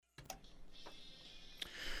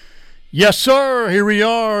Yes, sir. Here we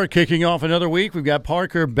are, kicking off another week. We've got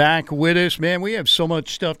Parker back with us. Man, we have so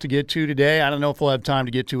much stuff to get to today. I don't know if we'll have time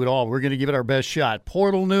to get to it all. We're going to give it our best shot.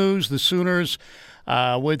 Portal news, the Sooners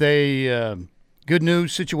with a good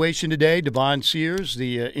news situation today. Devon Sears,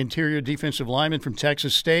 the interior defensive lineman from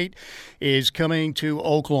Texas State, is coming to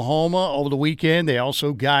Oklahoma over the weekend. They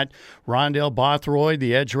also got Rondell Bothroyd,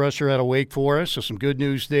 the edge rusher out of Wake Forest, so some good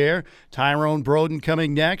news there. Tyrone Broden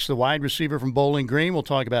coming next, the wide receiver from Bowling Green. We'll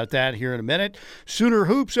talk about that here in a minute. Sooner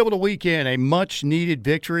Hoops over the weekend, a much-needed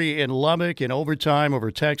victory in Lubbock in overtime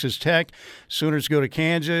over Texas Tech. Sooners go to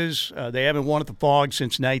Kansas. They haven't won at the Phog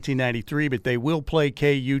since 1993, but they will play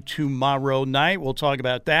KU tomorrow night. We'll talk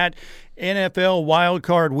about that. NFL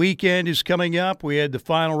wildcard weekend is coming up. We had the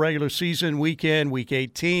final regular season weekend, Week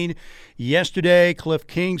 18, yesterday. Cliff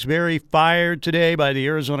Kingsbury fired today by the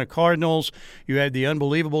Arizona Cardinals. You had the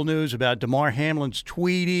unbelievable news about Damar Hamlin's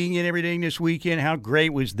tweeting and everything this weekend. How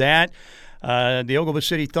great was that? The Oklahoma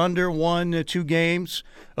City Thunder won 2 games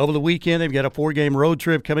over the weekend. They've got a 4-game road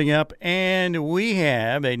trip coming up, and we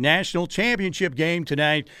have a national championship game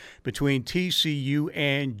tonight between TCU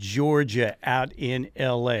and Georgia out in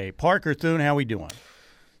L.A. Parker Thune, how we doing?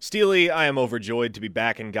 Steely, I am overjoyed to be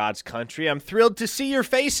back in God's country. I'm thrilled to see your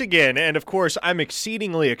face again, and of course, I'm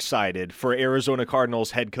exceedingly excited for Arizona Cardinals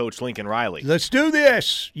head coach Lincoln Riley. Let's do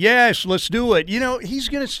this. Yes, let's do it. You know, he's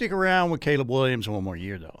going to stick around with Caleb Williams one more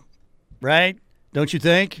year, though. Right? Don't you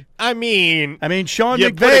think? I mean, Sean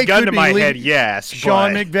you McVay put a gun could to be my head, yes.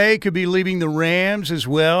 Sean but... McVay could be leaving the Rams as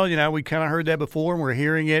well. You know, we kind of heard that before, and we're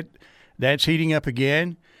hearing it. That's heating up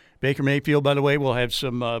again. Baker Mayfield, by the way, we'll have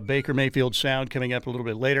some Baker Mayfield sound coming up a little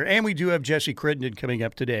bit later. And we do have Jesse Crittenden coming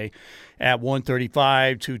up today at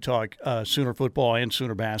 1:35 to talk Sooner football and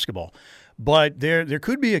Sooner basketball. But there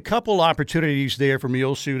could be a couple opportunities there for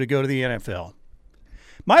Muleshoe to go to the NFL.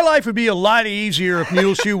 My life would be a lot easier if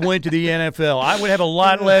Muleshoe went to the NFL. I would have a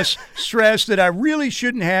lot less stress that I really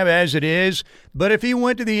shouldn't have as it is. But if he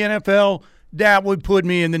went to the NFL, that would put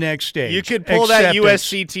me in the next stage. You could pull that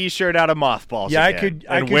USC T-shirt out of mothballs again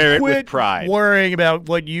and wear it with pride. Worrying about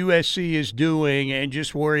what USC is doing and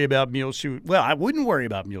just worry about Muleshoe. Well, I wouldn't worry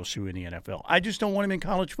about Muleshoe in the NFL. I just don't want him in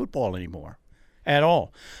college football anymore. At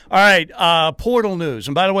all. All right, portal news.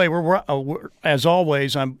 And by the way, we're as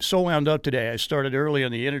always, I'm so wound up today. I started early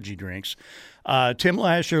on the energy drinks. Tim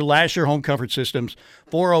Lasher Home Comfort Systems,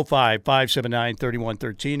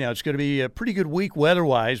 405-579-3113. Now, it's going to be a pretty good week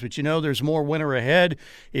weather-wise, but you know there's more winter ahead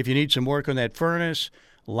if you need some work on that furnace.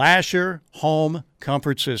 Lasher Home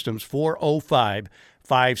Comfort Systems,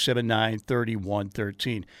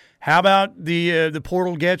 405-579-3113. How about the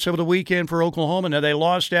portal gets over the weekend for Oklahoma? Now, they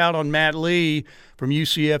lost out on Matt Lee from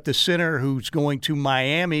UCF, the center, who's going to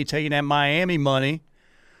Miami, taking that Miami money.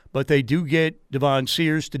 But they do get Devon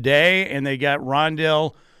Sears today, and they got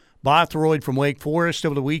Rondell Bothroyd from Wake Forest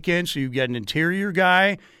over the weekend. So you've got an interior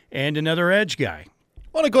guy and another edge guy.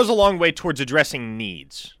 Well, it goes a long way towards addressing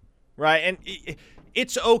needs, right? And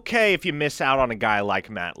it's okay if you miss out on a guy like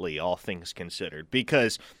Matt Lee, all things considered,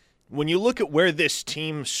 because – when you look at where this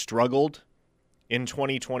team struggled in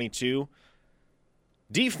 2022,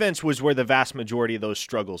 defense was where the vast majority of those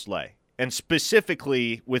struggles lay, and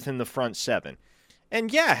specifically within the front seven.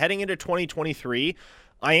 And yeah, heading into 2023,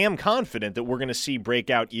 I am confident that we're going to see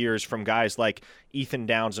breakout years from guys like Ethan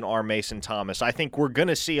Downs and R. Mason Thomas. I think we're going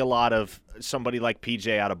to see a lot of somebody like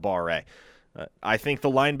PJ out of Barre. I think the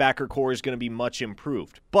linebacker core is going to be much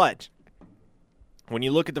improved. But when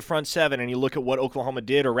you look at the front seven and you look at what Oklahoma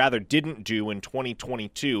did, or rather didn't do in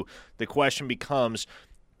 2022, the question becomes,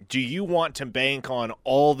 do you want to bank on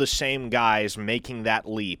all the same guys making that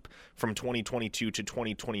leap from 2022 to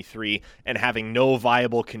 2023 and having no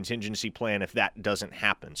viable contingency plan if that doesn't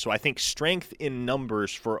happen? So I think strength in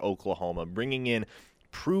numbers for Oklahoma, bringing in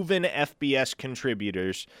proven FBS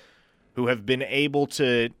contributors who have been able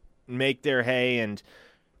to make their hay and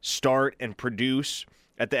start and produce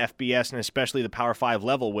at the FBS and especially the Power 5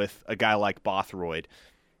 level with a guy like Bothroyd.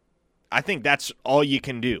 I think that's all you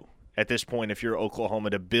can do at this point if you're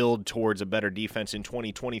Oklahoma to build towards a better defense in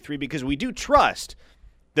 2023, because we do trust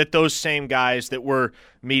that those same guys that were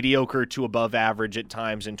mediocre to above average at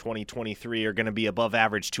times in 2023 are going to be above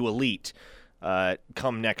average to elite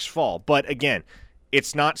come next fall. But again,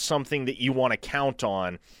 it's not something that you want to count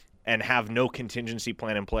on and have no contingency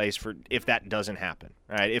plan in place for if that doesn't happen.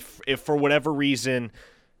 Right? If for whatever reason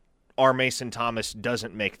R. Mason Thomas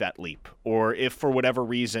doesn't make that leap, or if for whatever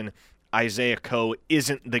reason Isaiah Coe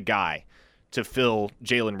isn't the guy to fill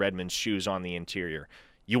Jalen Redmond's shoes on the interior,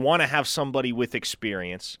 you want to have somebody with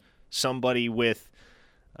experience, somebody with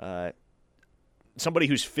somebody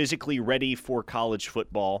who's physically ready for college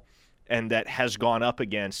football and that has gone up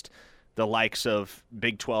against the likes of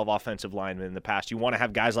Big 12 offensive linemen in the past. You want to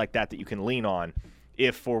have guys like that you can lean on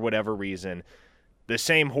if, for whatever reason, the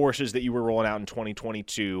same horses that you were rolling out in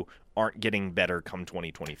 2022 aren't getting better come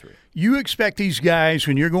 2023. You expect these guys,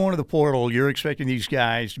 when you're going to the portal, you're expecting these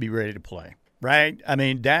guys to be ready to play, right? I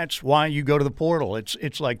mean, that's why you go to the portal.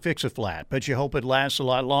 It's like Fix-A-Flat, but you hope it lasts a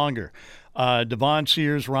lot longer. Devon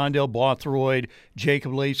Sears, Rondell Bothroyd,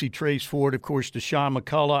 Jacob Lacey, Trace Ford, of course, Deshaun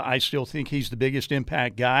McCullough. I still think he's the biggest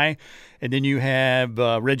impact guy. And then you have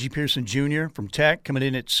Reggie Pearson Jr. from Tech coming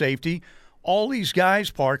in at safety. All these guys,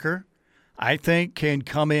 Parker, I think can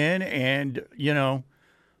come in and,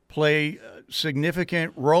 play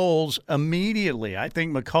significant roles immediately. I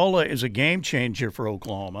think McCullough is a game changer for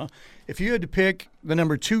Oklahoma. If you had to pick the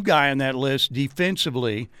number 2 guy on that list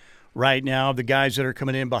defensively right now, the guys that are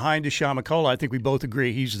coming in behind Deshaun McCullough, I think we both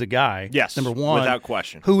agree he's the guy. Yes, number 1. without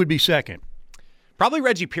question. Who would be second? Probably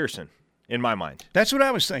Reggie Pearson, in my mind. That's what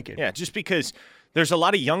I was thinking. Yeah, just because there's a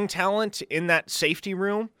lot of young talent in that safety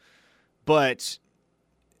room, but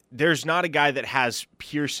there's not a guy that has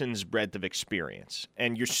Pearson's breadth of experience.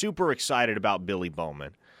 And you're super excited about Billy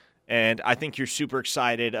Bowman. And I think you're super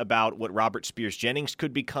excited about what Robert Spears-Jennings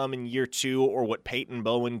could become in year 2 or what Peyton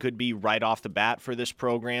Bowen could be right off the bat for this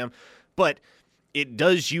program. But it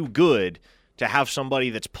does you good to have somebody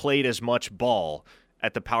that's played as much ball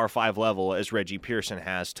at the Power 5 level as Reggie Pearson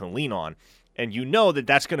has to lean on. And you know that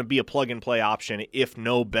that's going to be a plug-and-play option if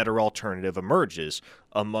no better alternative emerges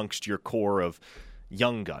amongst your core of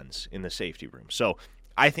young guns in the safety room. So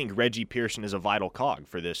I think Reggie Pearson is a vital cog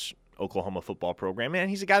for this Oklahoma football program, and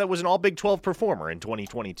he's a guy that was an all-Big 12 performer in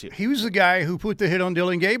 2022. He was the guy who put the hit on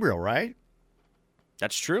Dylan Gabriel, right?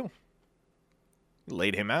 That's true.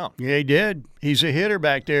 Laid him out. Yeah, he did. He's a hitter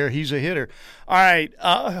back there. He's a hitter. All right,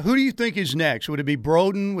 who do you think is next? Would it be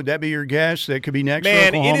Broden? Would that be your guess? That could be next for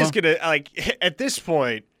Oklahoma? Man, it is going to, at this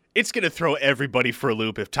point, it's going to throw everybody for a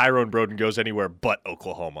loop if Tyrone Broden goes anywhere but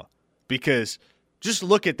Oklahoma. Because just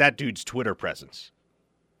look at that dude's Twitter presence.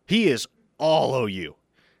 He is all OU.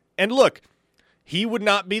 And look, he would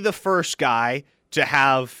not be the first guy to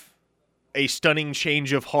have a stunning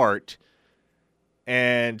change of heart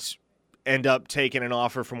and end up taking an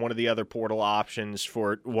offer from one of the other portal options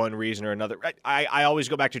for one reason or another. I always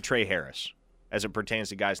go back to Trey Harris as it pertains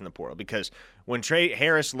to guys in the portal, because when Trey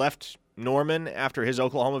Harris left Norman after his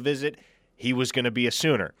Oklahoma visit, he was going to be a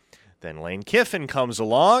Sooner. Then Lane Kiffin comes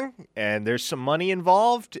along, and there's some money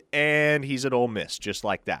involved, and he's at Ole Miss, just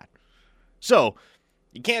like that. So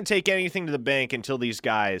you can't take anything to the bank until these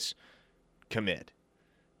guys commit,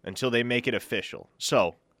 until they make it official.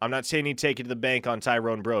 So I'm not saying you take it to the bank on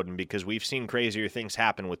Tyrone Broden, because we've seen crazier things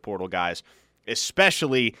happen with portal guys,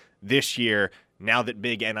 especially this year, now that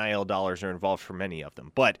big NIL dollars are involved for many of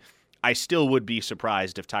them. But I still would be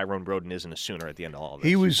surprised if Tyrone Broden isn't a Sooner at the end of all of this.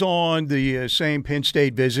 He was on the same Penn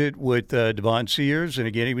State visit with Devon Sears, and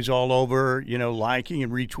again, he was all over, liking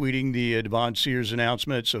and retweeting the Devon Sears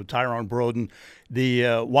announcement. So Tyrone Broden,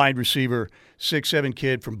 the wide receiver, 6'7"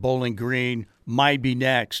 kid from Bowling Green, might be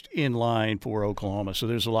next in line for Oklahoma. So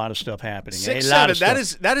there's a lot of stuff happening.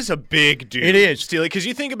 6'7", that is a big dude. It is. Steely, because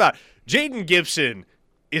you think about Jaden Gibson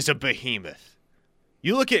is a behemoth.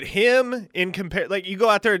 You look at him you go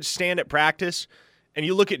out there and stand at practice, and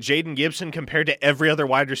you look at Jaden Gibson compared to every other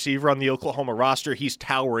wide receiver on the Oklahoma roster, he's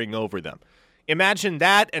towering over them. Imagine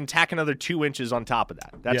that and tack another 2 inches on top of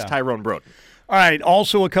that. That's Tyrone Broden. All right,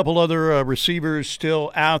 also a couple other receivers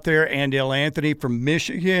still out there. Andale Anthony from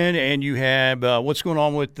Michigan, and you have what's going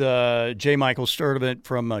on with J. Michael Sturdivant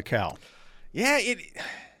from Cal. Yeah,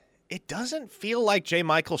 it doesn't feel like J.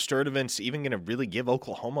 Michael Sturdivant's even going to really give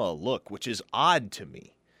Oklahoma a look, which is odd to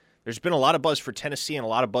me. There's been a lot of buzz for Tennessee and a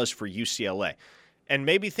lot of buzz for UCLA. And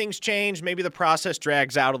maybe things change. Maybe the process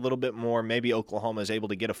drags out a little bit more. Maybe Oklahoma is able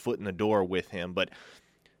to get a foot in the door with him. But,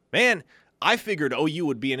 man, I figured OU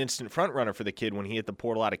would be an instant front runner for the kid when he hit the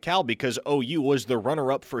portal out of Cal, because OU was the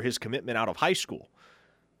runner-up for his commitment out of high school.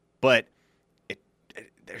 But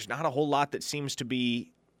there's not a whole lot that seems to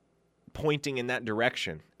be pointing in that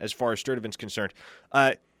direction as far as Sturdivant's concerned.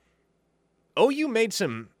 OU made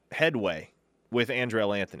some headway with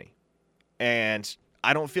Andrell Anthony, and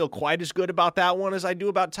I don't feel quite as good about that one as I do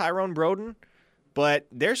about Tyrone Broden, but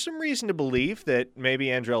there's some reason to believe that maybe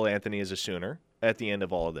Andrell Anthony is a Sooner at the end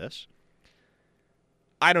of all of this.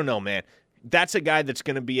 I don't know, man. That's a guy that's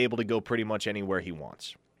going to be able to go pretty much anywhere he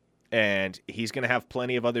wants, and he's going to have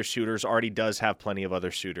plenty of other suitors, already does have plenty of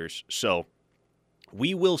other suitors, so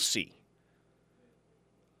we will see.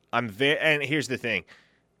 And here's the thing.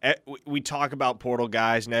 We talk about portal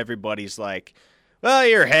guys, and everybody's like, well,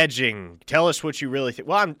 you're hedging. Tell us what you really think.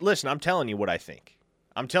 Well, I'm telling you what I think.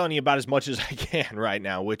 I'm telling you about as much as I can right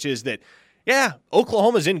now, which is that, yeah,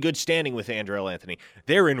 Oklahoma's in good standing with Andrell Anthony.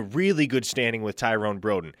 They're in really good standing with Tyrone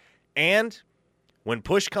Broden. And when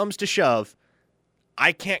push comes to shove,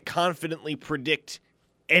 I can't confidently predict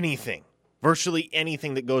anything, virtually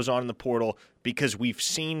anything that goes on in the portal, because we've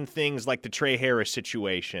seen things like the Trey Harris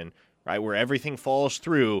situation, right, where everything falls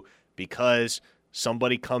through because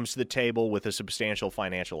somebody comes to the table with a substantial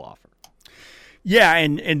financial offer. Yeah,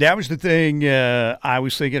 and that was the thing I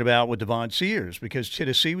was thinking about with Devon Sears, because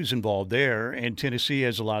Tennessee was involved there, and Tennessee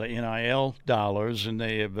has a lot of NIL dollars, and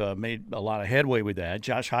they have made a lot of headway with that.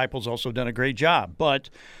 Josh Heupel's also done a great job. But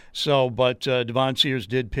Devon Sears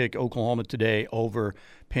did pick Oklahoma today over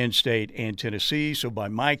Penn State and Tennessee. So by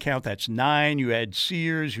my count, that's 9. You had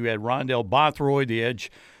Sears, you had Rondell Bothroyd, the edge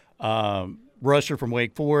rusher from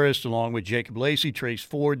Wake Forest, along with Jacob Lacey, Trace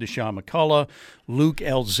Ford, Deshaun McCullough, Luke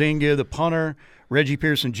Elzinga, the punter, Reggie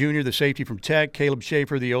Pearson Jr., the safety from Tech, Caleb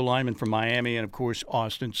Schaefer, the O-lineman from Miami, and, of course,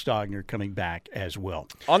 Austin Stogner coming back as well.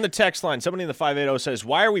 On the text line, somebody in the 580 says,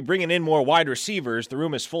 why are we bringing in more wide receivers? The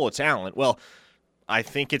room is full of talent. Well, I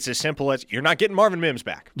think it's as simple as you're not getting Marvin Mims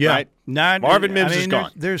back, right? Marvin Mims is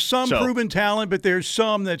gone. There's some proven talent, but there's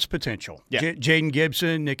some that's potential. Yeah. Jaden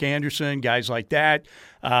Gibson, Nick Anderson, guys like that.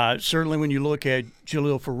 Certainly when you look at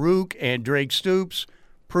Jalil Farouk and Drake Stoops,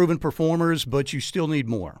 proven performers, but you still need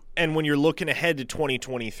more. And when you're looking ahead to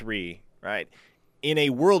 2023, right, in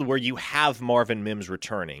a world where you have Marvin Mims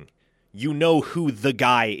returning, you know who the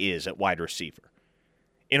guy is at wide receiver.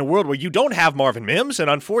 In a world where you don't have Marvin Mims, and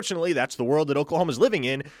unfortunately that's the world that Oklahoma's living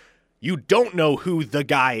in, you don't know who the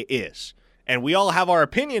guy is. And we all have our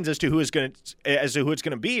opinions as to who it's going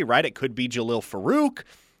to be, right? It could be Jalil Farouk.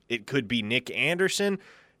 It could be Nick Anderson.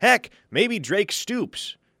 Heck, maybe Drake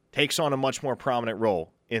Stoops takes on a much more prominent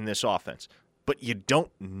role in this offense. But you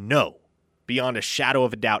don't know beyond a shadow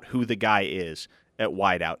of a doubt who the guy is at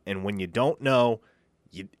wideout. And when you don't know,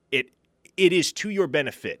 it is to your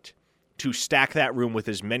benefit to stack that room with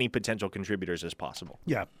as many potential contributors as possible.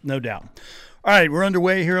 Yeah, no doubt. All right, we're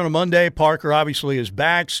underway here on a Monday. Parker obviously is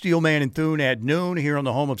back. Steelman and Thune at noon here on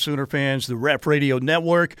the home of Sooner fans, the Ref Radio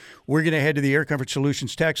Network. We're going to head to the Air Comfort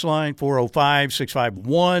Solutions text line,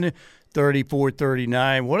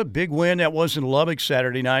 405-651-3439. What a big win that was in Lubbock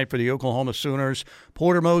Saturday night for the Oklahoma Sooners.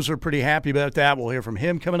 Porter Moser pretty happy about that. We'll hear from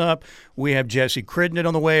him coming up. We have Jesse Crittenden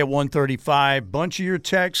on the way at 1:35. Bunch of your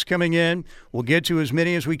texts coming in. We'll get to as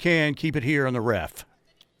many as we can. Keep it here on the Ref.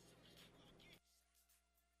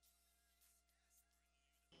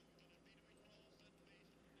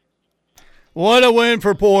 What a win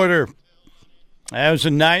for Porter. That was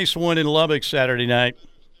a nice one in Lubbock Saturday night.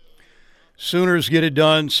 Sooners get it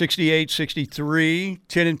done 68-63,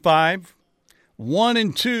 10-5,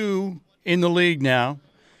 1-2 in the league now.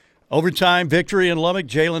 Overtime victory in Lubbock.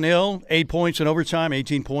 Jalen Hill, 8 points in overtime,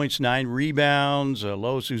 18 points, 9 rebounds.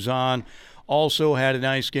 Lo Suzan also had a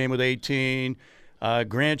nice game with 18.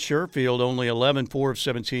 Grant Sherfield only 11, 4 of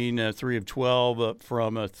 17, 3 of 12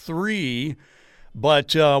 from 3.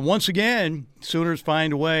 But once again, Sooners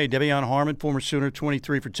find a way. Devion Harmon, former Sooner,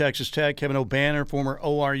 23 for Texas Tech. Kevin O'Banner, former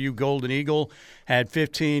ORU Golden Eagle, had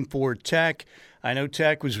 15 for Tech. I know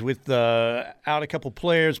Tech was out a couple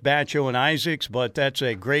players, Batcho and Isaacs, but that's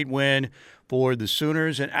a great win for the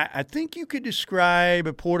Sooners. And I think you could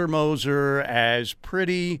describe Porter Moser as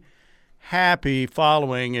pretty happy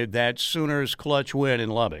following that Sooners clutch win in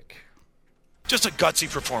Lubbock. Just a gutsy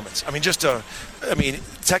performance.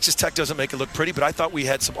 Texas Tech doesn't make it look pretty, but I thought we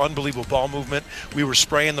had some unbelievable ball movement. We were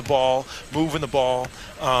spraying the ball, moving the ball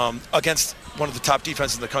against one of the top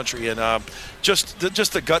defenses in the country, and just the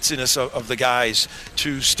gutsiness of the guys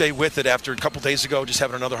to stay with it after a couple days ago, just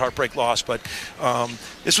having another heartbreak loss. But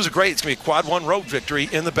this was it's going to be a quad one road victory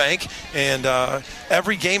in the bank, and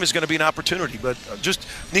every game is going to be an opportunity. But just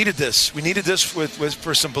needed this. We needed this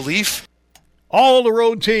for some belief. All the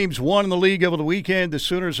road teams won in the league over the weekend. The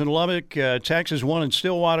Sooners in Lubbock, Texas won in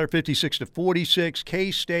Stillwater, 56-46.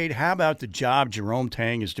 K-State, how about the job Jerome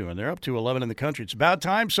Tang is doing? They're up to 11 in the country. It's about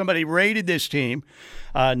time somebody rated this team.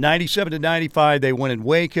 97-95, they won in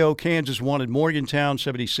Waco. Kansas won in Morgantown,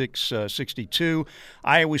 76-62.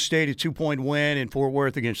 Iowa State, a 2-point win in Fort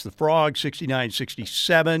Worth against the Frogs,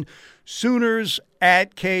 69-67. Sooners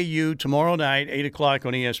at KU tomorrow night, 8 o'clock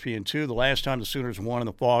on ESPN2. The last time the Sooners won in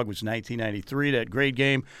the Fog was 1993. That great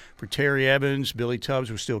game for Terry Evans. Billy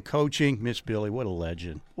Tubbs was still coaching. Miss Billy, what a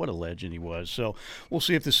legend. What a legend he was. So we'll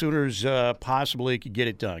see if the Sooners possibly could get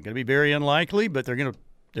it done. Going to be very unlikely, but they're going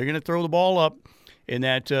to throw the ball up in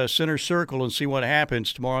that center circle and see what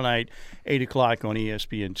happens tomorrow night, 8 o'clock on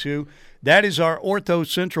ESPN2. That is our Ortho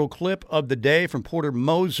Central clip of the day from Porter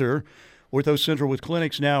Moser. Ortho Central with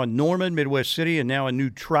clinics now in Norman, Midwest City, and now a new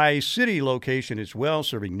Tri-City location as well,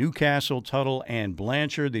 serving Newcastle, Tuttle, and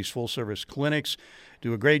Blanchard. These full-service clinics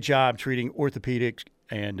do a great job treating orthopedics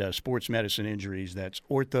and sports medicine injuries. That's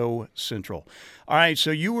Ortho Central. All right,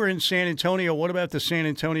 so you were in San Antonio. What about the San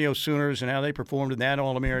Antonio Sooners and how they performed in that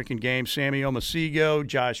All-American game? Sammy Omosigho,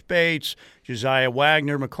 Josh Bates, Josiah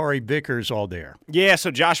Wagner, Makari Vickers, all there. Yeah, so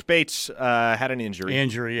Josh Bates had an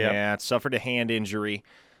injury. Yeah, suffered a hand injury.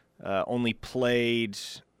 Only played,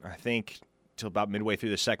 I think, till about midway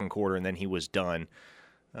through the second quarter, and then he was done.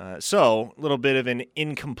 So a little bit of an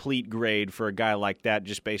incomplete grade for a guy like that,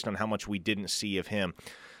 just based on how much we didn't see of him.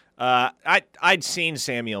 I'd seen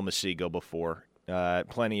Sammy Omosigho before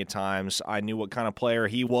plenty of times. I knew what kind of player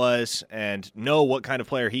he was and know what kind of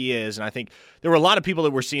player he is. And I think there were a lot of people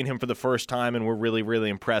that were seeing him for the first time and were really, really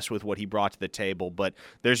impressed with what he brought to the table. But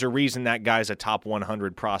there's a reason that guy's a top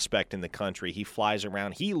 100 prospect in the country. He flies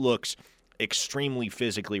around. He looks extremely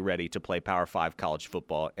physically ready to play Power 5 college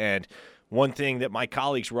football. And one thing that my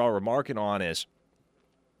colleagues were all remarking on is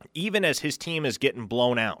even as his team is getting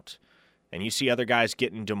blown out and you see other guys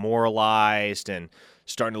getting demoralized and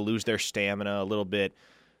starting to lose their stamina a little bit,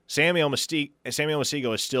 Sammy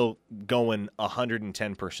Omosigho is still going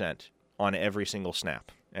 110% on every single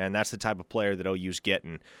snap. And that's the type of player that OU's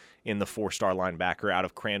getting in the 4-star linebacker out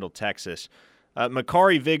of Crandall, Texas.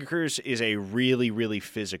 Makari Vickers is a really, really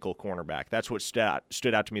physical cornerback. That's what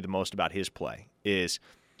stood out to me the most about his play is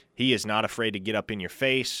he is not afraid to get up in your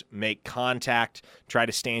face, make contact, try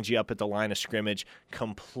to stand you up at the line of scrimmage,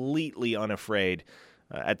 completely unafraid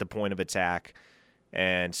at the point of attack.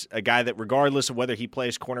 And a guy that, regardless of whether he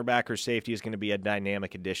plays cornerback or safety, is going to be a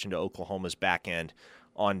dynamic addition to Oklahoma's back end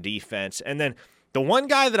on defense. And then the one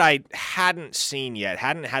guy that I hadn't seen yet,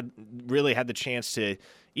 hadn't really had the chance to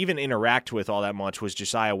even interact with all that much, was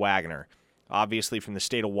Josiah Wagner, obviously from the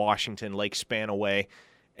state of Washington, Lake Spanaway.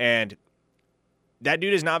 And that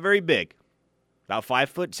dude is not very big, about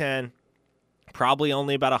 5'10", probably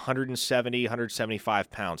only about 170,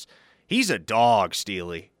 175 pounds. He's a dog,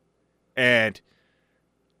 Steely. And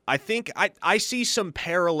I think I see some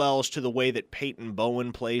parallels to the way that Peyton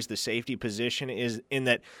Bowen plays the safety position, is in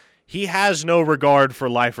that he has no regard for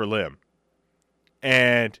life or limb.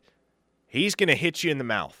 And he's going to hit you in the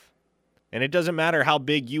mouth. And it doesn't matter how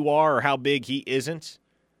big you are or how big he isn't.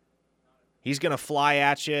 He's going to fly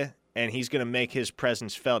at you, and he's going to make his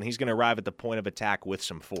presence felt, and he's going to arrive at the point of attack with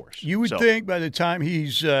some force. You would think by the time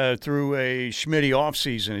he's through a Schmitty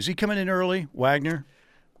offseason, is he coming in early, Wagner?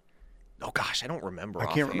 Oh, gosh, I don't remember. I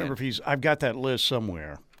can't remember if I've got that list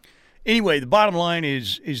somewhere. Anyway, the bottom line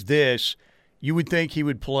is this. You would think he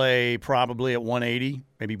would play probably at 180,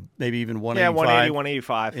 maybe even 185. Yeah, 180,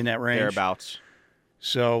 185. In that range. Thereabouts.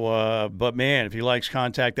 So, but man, if he likes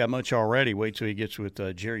contact that much already, wait till he gets with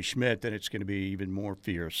Jerry Schmidt, then it's going to be even more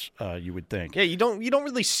fierce, you would think. Yeah, you don't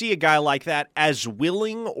really see a guy like that as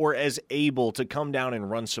willing or as able to come down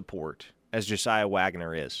and run support as Josiah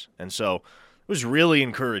Wagner is. And so it was really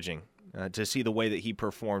encouraging to see the way that he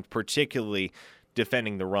performed, particularly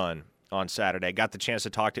defending the run on Saturday. Got the chance to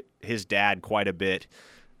talk to his dad quite a bit.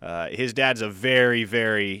 His dad's a very,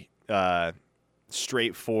 very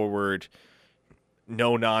straightforward,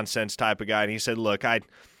 no-nonsense type of guy. And he said, look,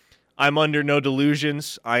 I'm under no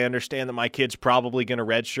delusions. I understand that my kid's probably going to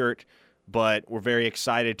redshirt, but we're very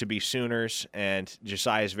excited to be Sooners, and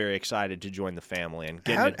Josiah's very excited to join the family. And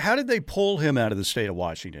how did they pull him out of the state of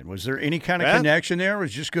Washington? Was there any kind of connection there, or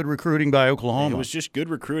was it just good recruiting by Oklahoma? It was just good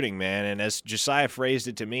recruiting, man. And as Josiah phrased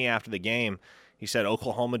it to me after the game, he said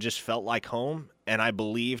Oklahoma just felt like home, and I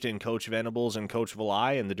believed in Coach Venables and Coach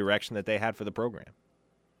Valai and the direction that they had for the program.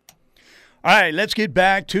 All right, let's get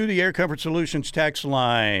back to the Air Comfort Solutions text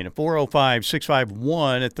line,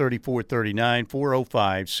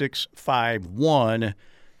 405-651-3439,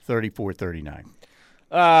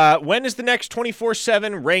 405-651-3439. When is the next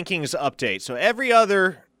 24/7 rankings update? So every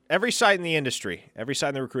site in the industry, every site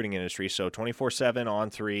in the recruiting industry, so 24/7,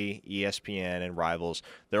 On3, ESPN, and Rivals,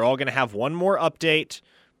 they're all going to have one more update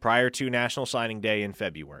prior to National Signing Day in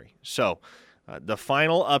February. So the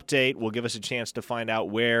final update will give us a chance to find out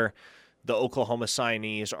where the Oklahoma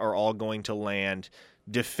signees are all going to land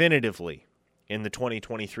definitively in the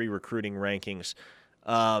 2023 recruiting rankings.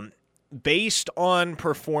 Based on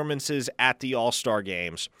performances at the All-Star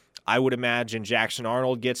games, I would imagine Jackson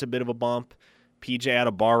Arnold gets a bit of a bump. PJ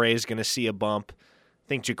Adebawore is going to see a bump. I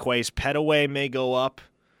think Jaquays Pettaway may go up.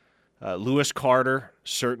 Lewis Carter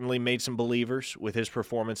certainly made some believers with his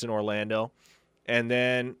performance in Orlando. And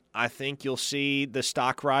then I think you'll see the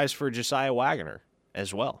stock rise for Josiah Wagner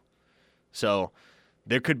as well. So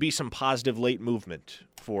there could be some positive late movement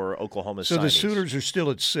for Oklahoma's So signings. the Sooners are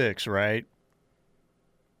still at 6, right?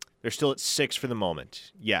 They're still at 6 for the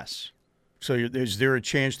moment. Yes. So is there a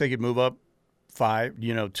chance they could move up 5,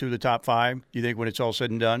 to the top 5? Do you think when it's all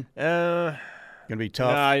said and done? Going to be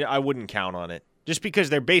tough? No, I wouldn't count on it. Just because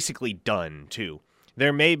they're basically done, too.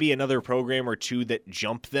 There may be another program or two that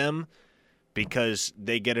jump them because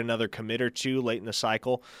they get another commit or two late in the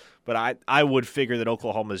cycle. But I would figure that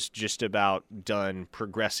Oklahoma's just about done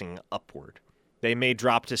progressing upward. They may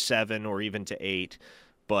drop to 7 or even to 8,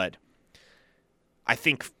 but I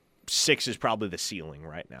think 6 is probably the ceiling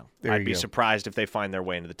right now. I'd be surprised if they find their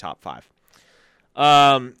way into the top 5.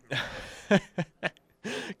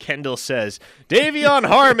 Kendall says, Davion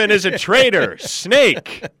Harmon is a traitor.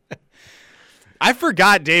 Snake. I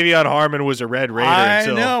forgot Davion Harmon was a Red Raider. I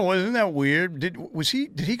know. Wasn't that weird? Did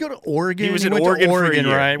he go to Oregon? He was in Oregon for a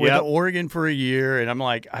year. Right? Yep. Went to Oregon for a year, and I'm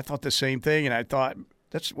like, I thought the same thing, and I thought,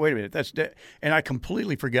 wait a minute, and I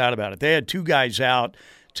completely forgot about it. They had 2 guys out,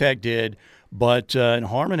 Tech did, but and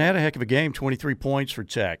Harmon had a heck of a game, 23 points for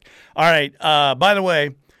Tech. All right, by the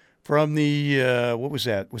way, from the, what was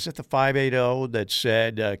that? Was it the 580 that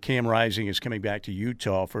said Cam Rising is coming back to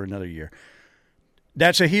Utah for another year?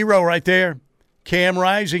 That's a hero right there. Cam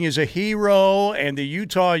Rising is a hero, and the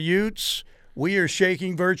Utah Utes, we are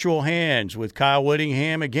shaking virtual hands with Kyle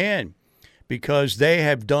Whittingham again because they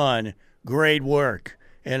have done great work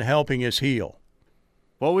in helping us heal.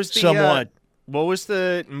 What was the somewhat? What was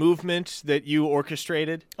the movement that you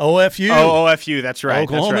orchestrated? OFU. Oh, OFU. That's right.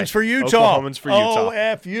 Oklahomans that's right. for Utah. Oklahomans for Utah.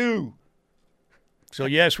 OFU. So,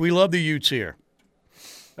 yes, we love the Utes here.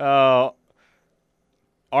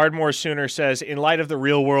 Ardmore Sooner says, in light of the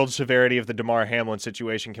real-world severity of the DeMar Hamlin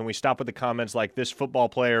situation, can we stop with the comments like, this football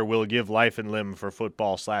player will give life and limb for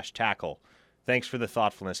football/tackle? Thanks for the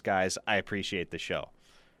thoughtfulness, guys. I appreciate the show.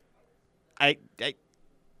 I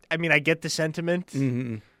mean, I get the sentiment.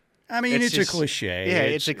 Mm-hmm. I mean, it's just a cliche. Yeah,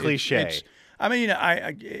 it's a cliche.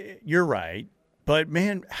 You're right. But,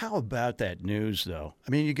 man, how about that news, though? I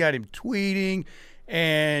mean, you got him tweeting,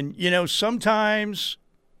 and, sometimes –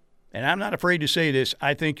 and I'm not afraid to say this,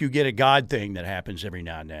 I think you get a God thing that happens every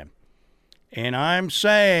now and then. And I'm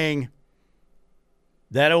saying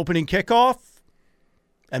that opening kickoff,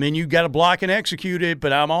 I mean, you got to block and execute it,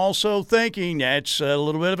 but I'm also thinking that's a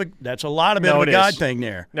lot of a God thing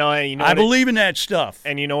there. No, and I believe in that stuff.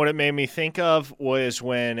 And you know what it made me think of was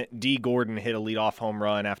when D. Gordon hit a leadoff home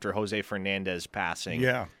run after Jose Fernandez passing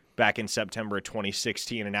back in September of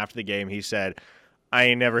 2016. And after the game, he said, I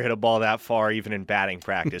ain't never hit a ball that far, even in batting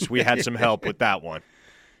practice. We had some help with that one.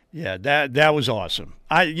 Yeah, that was awesome.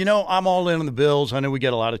 I'm all in on the Bills. I know we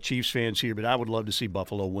got a lot of Chiefs fans here, but I would love to see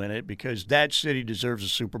Buffalo win it because that city deserves a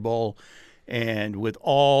Super Bowl. And with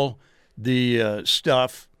all the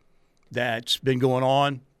stuff that's been going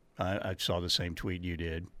on, I saw the same tweet you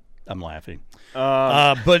did. I'm laughing.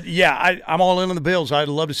 But, yeah, I'm all in on the Bills. I'd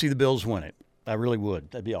love to see the Bills win it. I really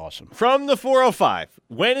would. That'd be awesome. From the 405,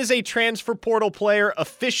 when is a transfer portal player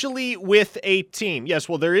officially with a team? Yes,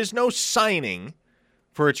 well, there is no signing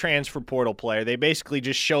for a transfer portal player. They basically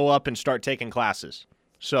just show up and start taking classes.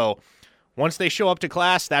 So once they show up to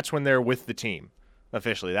class, that's when they're with the team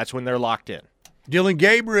officially. That's when they're locked in. Dylan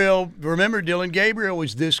Gabriel, remember Dylan Gabriel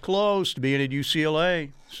was this close to being at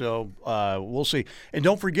UCLA. So we'll see. And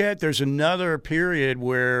don't forget, there's another period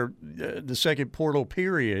where the second portal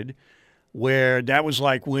period where that was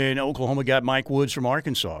like when Oklahoma got Mike Woods from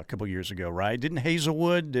Arkansas a couple years ago, right? Did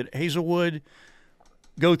Hazelwood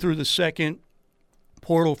go through the second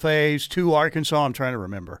portal phase to Arkansas? I'm trying to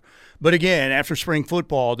remember. But again, after spring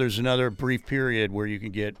football, there's another brief period where you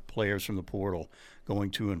can get players from the portal going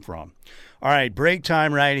to and from. All right, break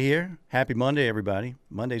time right here. Happy Monday, everybody.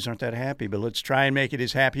 Mondays aren't that happy, but let's try and make it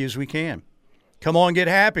as happy as we can. Come on, get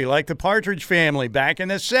happy like the Partridge Family back in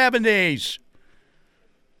the 70s.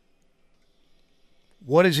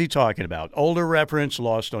 What is he talking about? Older reference,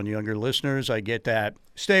 lost on younger listeners. I get that.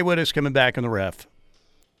 Stay with us, coming back on the Ref.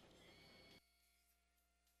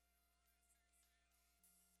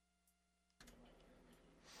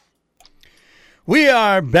 We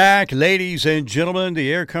are back, ladies and gentlemen.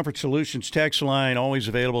 The Air Comfort Solutions text line always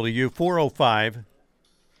available to you,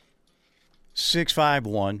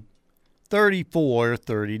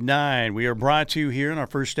 405-651-3439. We are brought to you here in our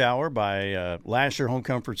first hour by Lasher Home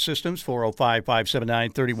Comfort Systems,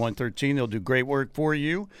 405-579-3113. They'll do great work for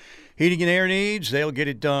you. Heating and air needs, they'll get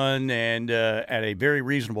it done and at a very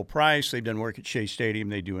reasonable price. They've done work at Shea Stadium.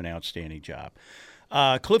 They do an outstanding job.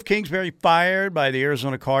 Cliff Kingsbury fired by the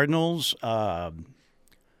Arizona Cardinals. I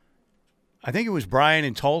think it was Brian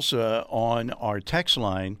in Tulsa on our text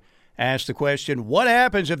line asked the question, what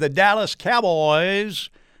happens if the Dallas Cowboys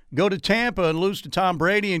go to Tampa and lose to Tom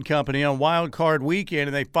Brady and company on Wild Card Weekend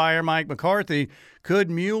and they fire Mike McCarthy? Could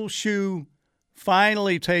Muleshoe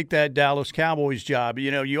finally take that Dallas Cowboys job? You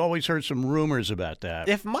know, you always heard some rumors about that.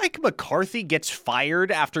 If Mike McCarthy gets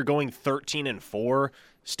fired after going 13-4,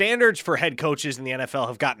 standards for head coaches in the NFL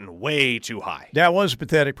have gotten way too high. That was a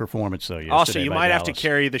pathetic performance, though, yesterday. Also, you by might Dallas. have to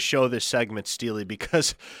carry the show this segment, Steely,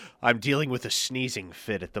 because I'm dealing with a sneezing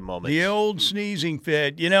fit at the moment. The old sneezing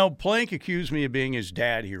fit. You know, Plank accused me of being his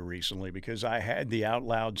dad here recently because I had the out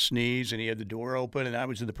loud sneeze and he had the door open and I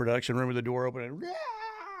was in the production room with the door open and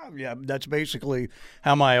yeah, that's basically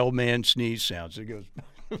how my old man sneeze sounds. It goes.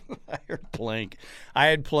 I heard Plank. I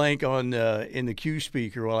had Plank on in the Q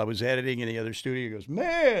speaker while I was editing in the other studio. He goes,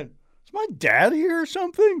 "Man, is my dad here or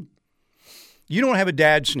something?" You don't have a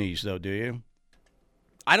dad sneeze though, do you?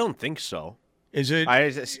 I don't think so. Is it?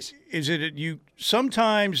 Is it you?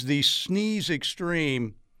 Sometimes the sneeze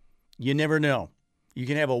extreme, you never know. You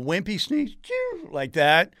can have a wimpy sneeze like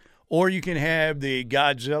that, or you can have the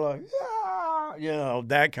Godzilla, you know,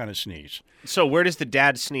 that kind of sneeze. So where does the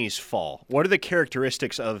dad sneeze fall? What are the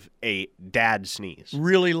characteristics of a dad sneeze?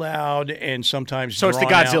 Really loud and sometimes So it's the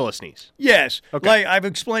drawn Godzilla out. sneeze. Yes. Okay. Like I've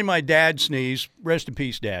explained my dad sneeze. Rest in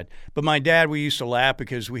peace, Dad. But my dad, we used to laugh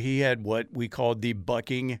because he had what we called the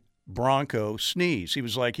bucking bronco sneeze. He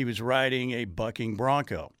was like he was riding a bucking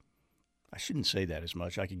bronco. I shouldn't say that as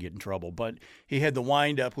much. I could get in trouble. But he had the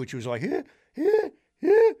wind up, which was like, and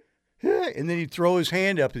then he'd throw his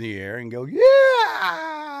hand up in the air and go,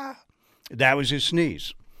 yeah. That was his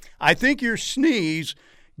sneeze. I think your sneeze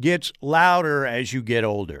gets louder as you get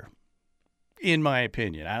older, in my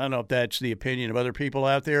opinion. I don't know if that's the opinion of other people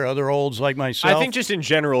out there, other olds like myself. I think just in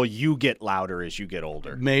general, you get louder as you get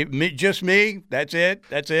older. Just me? That's it?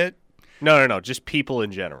 No. Just people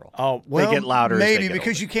in general. Oh, well, they get louder maybe as they get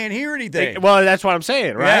because older. you can't hear anything. Well, that's what I'm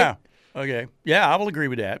saying, right? Yeah. Okay. Yeah, I will agree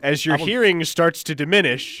with that. As your hearing starts to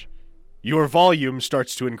diminish, your volume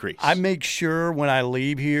starts to increase. I make sure when I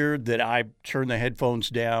leave here that I turn the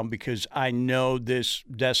headphones down because I know this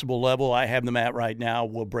decibel level I have them at right now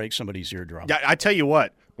will break somebody's eardrum. Yeah, I tell you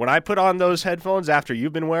what, when I put on those headphones after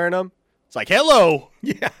you've been wearing them, it's like, hello.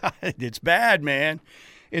 Yeah, it's bad, man.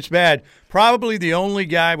 It's bad. Probably the only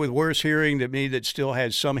guy with worse hearing than me that still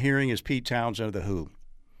has some hearing is Pete Townsend of The Who,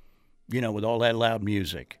 you know, with all that loud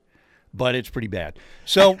music. But it's pretty bad.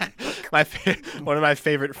 So one of my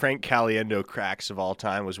favorite Frank Caliendo cracks of all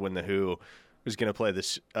time was when The Who was going to play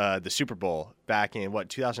the Super Bowl back in,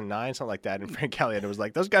 2009, something like that. And Frank Caliendo was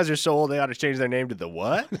like, those guys are so old they ought to change their name to The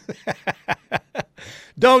what?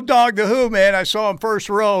 Don't dog The Who, man. I saw them first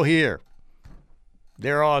row here.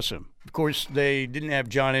 They're awesome. Of course, they didn't have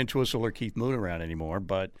John Entwistle or Keith Moon around anymore,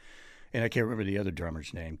 and I can't remember the other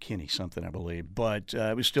drummer's name, Kenny something, I believe, but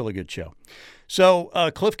it was still a good show. So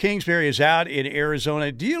Cliff Kingsbury is out in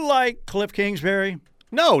Arizona. Do you like Cliff Kingsbury?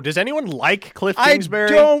 No. Does anyone like Cliff Kingsbury?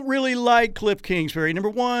 I don't really like Cliff Kingsbury. Number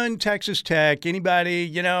one, Texas Tech. Anybody,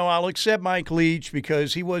 you know, I'll accept Mike Leach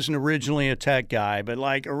because he wasn't originally a Tech guy, but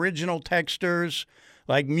like original Techsters,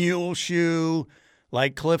 like Muleshoe,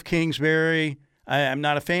 like Cliff Kingsbury, I'm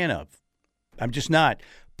not a fan of. I'm just not.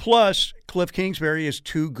 Plus, Cliff Kingsbury is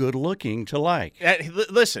too good looking to like.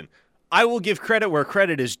 Listen, I will give credit where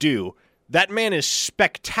credit is due. That man is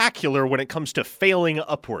spectacular when it comes to failing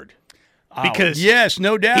upward. Because yes,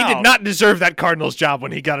 no doubt. He did not deserve that Cardinals job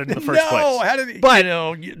when he got it in the first place. No, how did he? But, you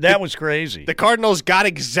know, that was crazy. The Cardinals got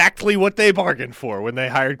exactly what they bargained for when they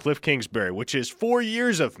hired Cliff Kingsbury, which is 4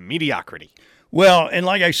 years of mediocrity. Well, and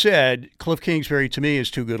like I said, Cliff Kingsbury to me is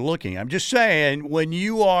too good looking. I'm just saying, when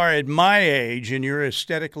you are at my age and you're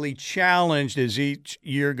aesthetically challenged as each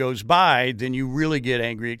year goes by, then you really get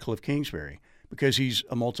angry at Cliff Kingsbury because he's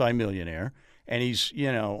a multimillionaire and he's, you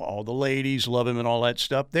know, all the ladies love him and all that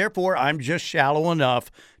stuff. Therefore, I'm just shallow enough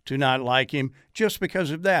to not like him just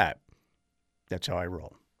because of that. That's how I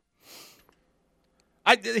roll.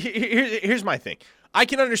 Here's my thing. I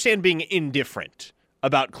can understand being indifferent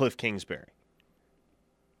about Cliff Kingsbury.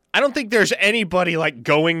 I don't think there's anybody like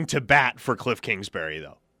going to bat for Cliff Kingsbury,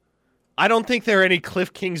 though. I don't think there are any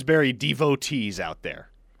Cliff Kingsbury devotees out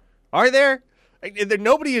there. Are there?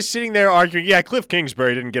 Nobody is sitting there arguing, yeah, Cliff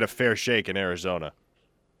Kingsbury didn't get a fair shake in Arizona.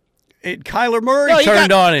 Kyler Murray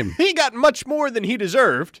turned on him. He got much more than he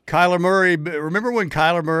deserved. Kyler Murray, remember when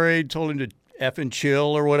Kyler Murray told him to effing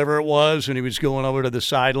chill or whatever it was when he was going over to the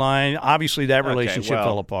sideline? Obviously, that relationship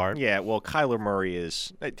fell apart. Yeah, well, Kyler Murray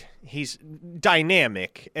he's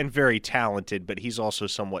dynamic and very talented, but he's also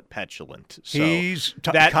somewhat petulant. So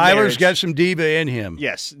Kyler's got some diva in him.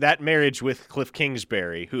 Yes, that marriage with Cliff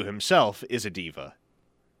Kingsbury, who himself is a diva.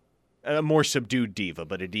 a more subdued diva,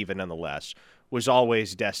 but a diva nonetheless, was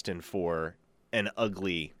always destined for an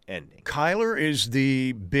ugly ending. Kyler is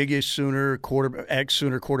the biggest Sooner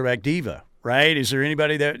ex-Sooner quarterback diva, right? Is there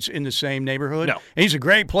anybody that's in the same neighborhood? No. And he's a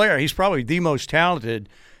great player. He's probably the most talented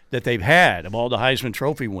that they've had of all the Heisman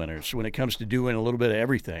Trophy winners when it comes to doing a little bit of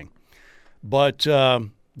everything. But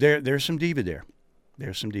there's some diva there.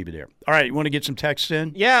 There's some diva there. All right, you want to get some texts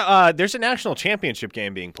in? Yeah, there's a national championship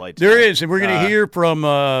game being played tonight. There is, and we're going to hear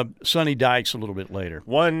from Sonny Dykes a little bit later.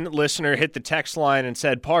 One listener hit the text line and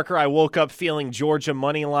said, Parker, I woke up feeling Georgia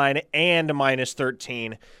money line and minus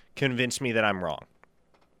 13. Convinced me that I'm wrong.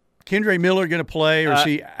 Kendre Miller going to play, or is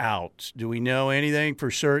he out? Do we know anything for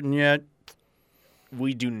certain yet?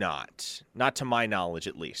 We do not. Not to my knowledge,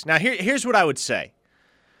 at least. Now, here's what I would say.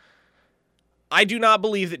 I do not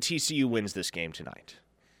believe that TCU wins this game tonight.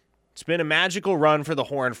 It's been a magical run for the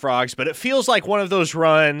Horned Frogs, but it feels like one of those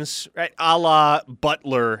runs, right, a la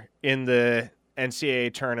Butler in the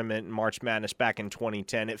NCAA tournament in March Madness back in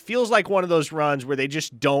 2010. It feels like one of those runs where they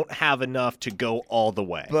just don't have enough to go all the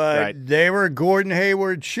way. But right? They were Gordon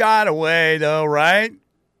Hayward shot away, though, right?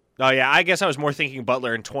 Oh, yeah, I guess I was more thinking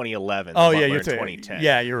Butler in 2011 than Butler you're in 2010.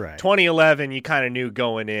 Yeah, you're right. 2011, you kind of knew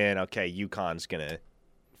going in, okay, UConn's going to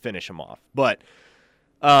finish them off. But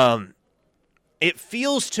it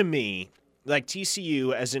feels to me like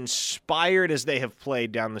TCU, as inspired as they have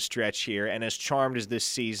played down the stretch here and as charmed as this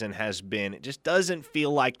season has been, it just doesn't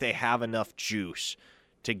feel like they have enough juice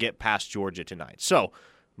to get past Georgia tonight. So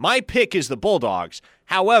my pick is the Bulldogs.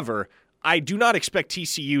 However, I do not expect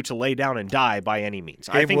TCU to lay down and die by any means.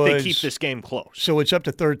 I think they keep this game close. So it's up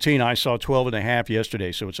to 13. I saw 12.5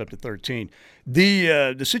 yesterday, so it's up to 13.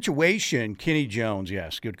 The situation, Kenny Jones,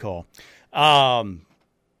 yes, good call.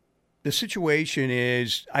 The situation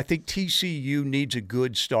is, I think TCU needs a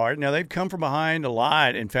good start. Now, they've come from behind a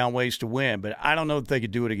lot and found ways to win, but I don't know if they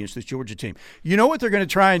could do it against this Georgia team. You know what they're going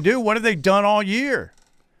to try and do? What have they done all year?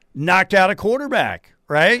 Knocked out a quarterback,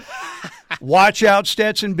 right? Watch out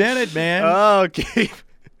Stetson Bennett, man. Oh,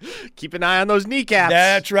 keep an eye on those kneecaps.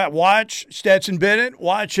 That's right. Watch Stetson Bennett.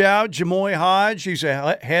 Watch out Jamoy Hodge. He's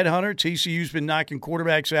a headhunter. TCU's been knocking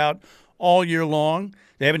quarterbacks out all year long.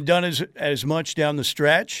 They haven't done as much down the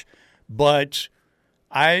stretch, but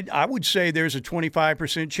I would say there's a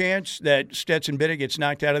 25% chance that Stetson Bennett gets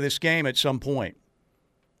knocked out of this game at some point.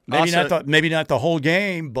 Maybe not the whole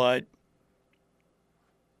game, but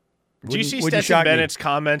do you see Stetson Bennett's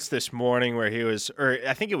comments this morning where he was, or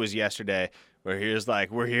I think it was yesterday, where he was like,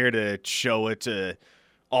 we're here to show it to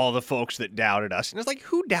all the folks that doubted us. And it's like,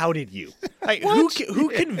 who doubted you? Like, who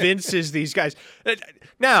convinces these guys?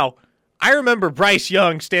 Now, I remember Bryce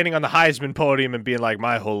Young standing on the Heisman podium and being like,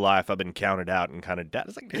 my whole life I've been counted out and kind of doubted.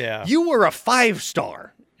 It's like, yeah. You were a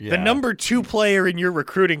 5-star. Yeah. The number 2 player in your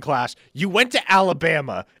recruiting class. You went to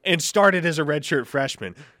Alabama and started as a redshirt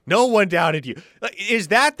freshman. No one doubted you. Is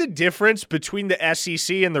that the difference between the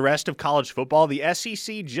SEC and the rest of college football? The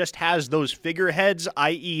SEC just has those figureheads,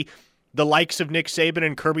 i.e., the likes of Nick Saban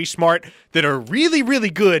and Kirby Smart, that are really, really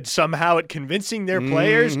good somehow at convincing their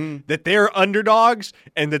players that they're underdogs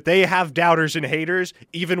and that they have doubters and haters,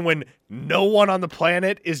 even when no one on the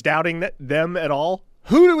planet is doubting them at all.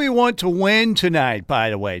 Who do we want to win tonight, by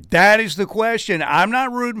the way? That is the question. I'm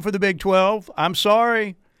not rooting for the Big 12. I'm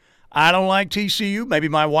sorry. I don't like TCU. Maybe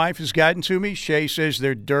my wife has gotten to me. Shay says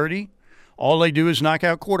they're dirty. All they do is knock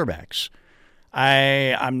out quarterbacks.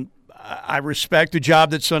 I respect the job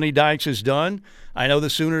that Sonny Dykes has done. I know the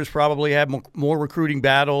Sooners probably have more recruiting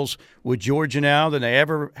battles with Georgia now than they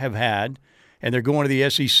ever have had, and they're going to the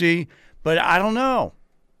SEC. But I don't know.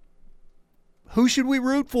 Who should we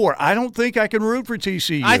root for? I don't think I can root for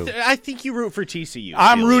TCU. I think you root for TCU.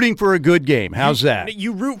 I'm rooting for a good game. How's that?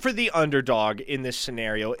 You root for the underdog in this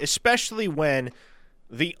scenario, especially when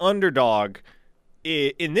the underdog,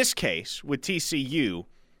 in this case with TCU,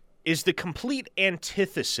 is the complete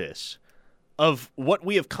antithesis of what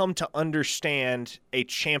we have come to understand a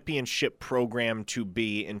championship program to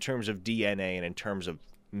be in terms of DNA and in terms of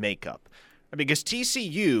makeup. Because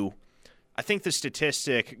TCU, I think the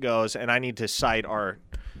statistic goes, and I need to cite our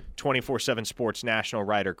 24/7 Sports national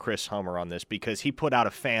writer Chris Hummer on this because he put out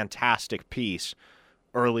a fantastic piece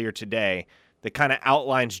earlier today that kind of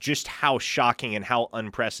outlines just how shocking and how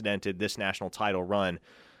unprecedented this national title run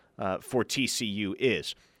for TCU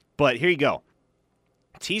is. But here you go.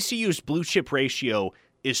 TCU's blue chip ratio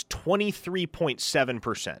is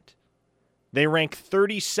 23.7%. They rank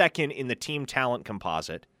 32nd in the team talent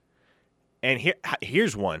composite. And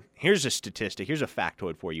here's one. Here's a statistic. Here's a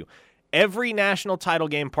factoid for you. Every national title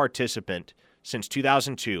game participant since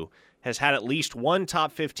 2002 has had at least one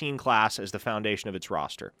top 15 class as the foundation of its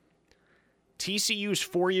roster. TCU's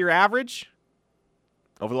 4-year average,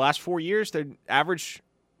 over the last 4 years, their average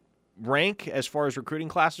rank as far as recruiting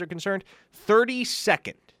classes are concerned,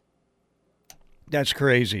 32nd. That's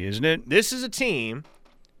crazy, isn't it? This is a team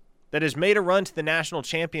that has made a run to the national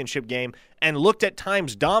championship game and looked at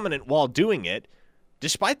times dominant while doing it,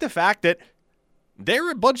 despite the fact that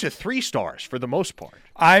they're a bunch of 3-stars for the most part.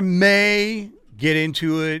 I may get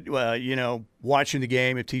into it, watching the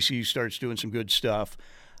game if TCU starts doing some good stuff.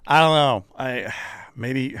 I don't know.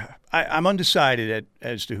 I'm undecided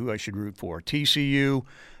as to who I should root for. TCU,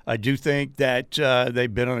 I do think that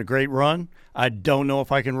they've been on a great run. I don't know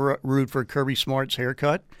if I can root for Kirby Smart's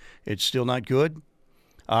haircut. It's still not good.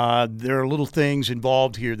 There are little things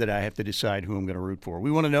involved here that I have to decide who I'm going to root for.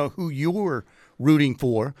 We want to know who you're rooting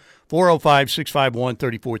for.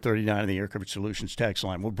 405-651-3439 on the Air Coverage Solutions text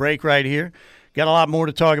line. We'll break right here. Got a lot more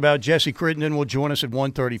to talk about. Jesse Crittenden will join us at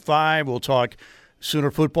 1:35. We'll talk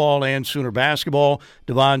Sooner football and Sooner basketball.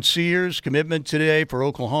 Devon Sears, commitment today for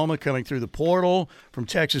Oklahoma, coming through the portal from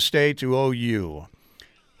Texas State to OU. We'll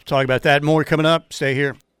talk about that and more coming up. Stay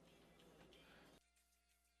here.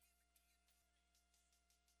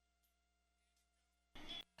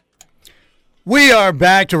 We are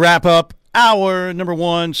back to wrap up hour number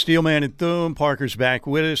 1. Steelman and Thune. Parker's back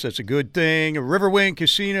with us. That's a good thing. Riverwind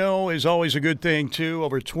Casino is always a good thing, too.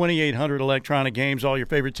 Over 2,800 electronic games. All your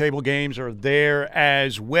favorite table games are there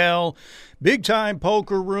as well. Big-time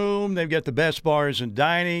poker room. They've got the best bars and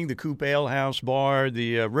dining, the Coop Ale House Bar,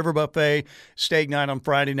 the River Buffet, steak night on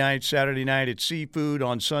Friday night, Saturday night it's seafood.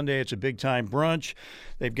 On Sunday it's a big-time brunch.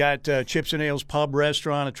 They've got Chips and Ales Pub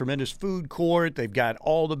Restaurant, a tremendous food court. They've got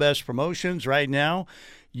all the best promotions right now.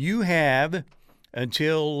 You have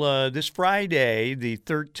until this Friday, the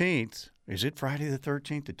 13th. Is it Friday the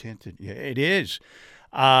 13th? The 10th? Yeah, it is.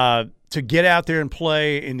 To get out there and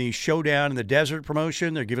play in the Showdown in the Desert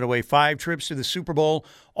promotion. They're giving away 5 trips to the Super Bowl.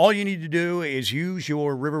 All you need to do is use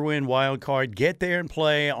your Riverwind wild card. Get there and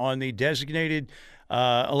play on the designated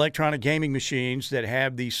electronic gaming machines that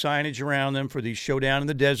have the signage around them for the Showdown in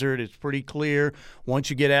the Desert. It's pretty clear. Once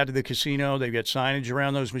you get out to the casino, they've got signage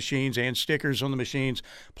around those machines and stickers on the machines.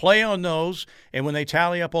 Play on those, and when they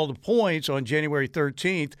tally up all the points on January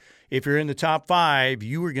 13th, if you're in the top 5,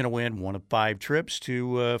 you are going to win one of 5 trips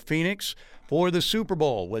to Phoenix for the Super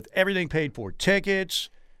Bowl with everything paid for. Tickets,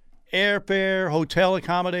 airfare, hotel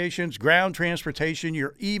accommodations, ground transportation.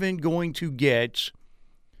 You're even going to get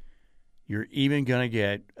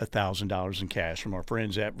 $1,000 in cash from our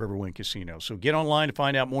friends at Riverwind Casino. So get online to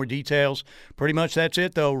find out more details. Pretty much that's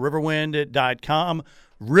it, though. Riverwind.com.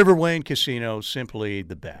 Riverwind Casino, simply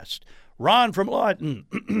the best. Ron from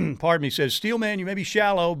Lawton, pardon me, says, Steelman, you may be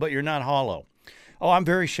shallow, but you're not hollow. Oh, I'm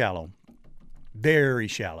very shallow. Very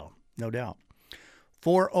shallow, no doubt.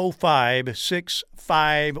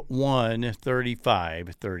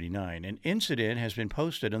 405-651-3539. An incident has been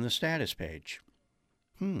posted on the status page.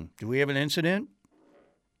 Do we have an incident?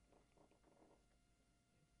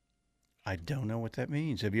 I don't know what that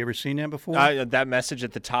means. Have you ever seen that before? That message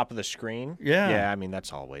at the top of the screen? Yeah. Yeah, I mean,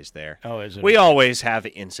 that's always there. Oh, is it? We always have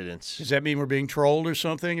incidents. Does that mean we're being trolled or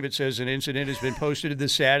something? If it says an incident has been posted to the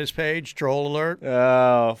status page, troll alert?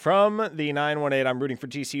 From the 918, I'm rooting for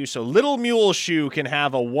TCU so Little Mule Shoe can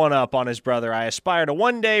have a one-up on his brother. I aspire to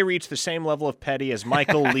one day reach the same level of petty as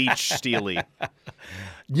Michael Leach Steely.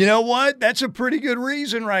 You know what? That's a pretty good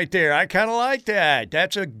reason right there. I kind of like that.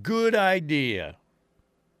 That's a good idea.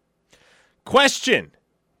 Question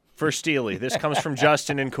for Steely. This comes from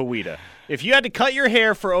Justin in Coweta. If you had to cut your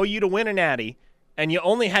hair for OU to win a natty and you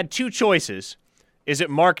only had 2 choices, is it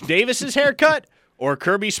Mark Davis's haircut or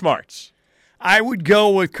Kirby Smart's? I would go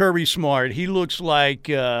with Kirby Smart. He looks like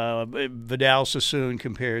Vidal Sassoon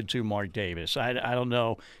compared to Mark Davis. I don't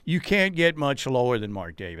know. You can't get much lower than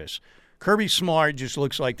Mark Davis. Kirby Smart just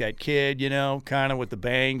looks like that kid, kind of with the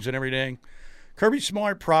bangs and everything. Kirby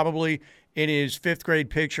Smart probably in his 5th grade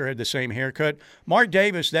picture had the same haircut. Mark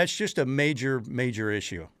Davis, that's just a major, major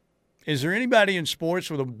issue. Is there anybody in sports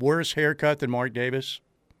with a worse haircut than Mark Davis?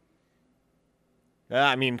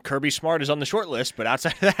 I mean, Kirby Smart is on the short list, but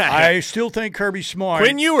outside of that, I still think Kirby Smart.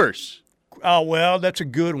 Quinn Ewers. Oh, well, that's a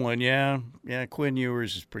good one, yeah. Yeah, Quinn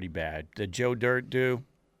Ewers is pretty bad. Did Joe Dirt do?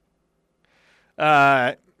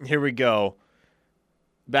 Here we go.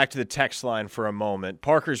 Back to the text line for a moment.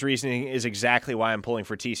 Parker's reasoning is exactly why I'm pulling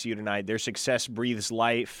for TCU tonight. Their success breathes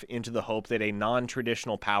life into the hope that a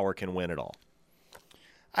non-traditional power can win it all.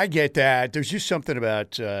 I get that. There's just something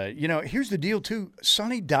about, here's the deal, too.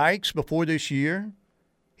 Sonny Dykes, before this year,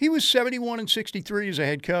 he was 71-63 as a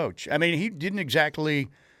head coach. I mean, he didn't exactly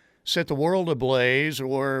set the world ablaze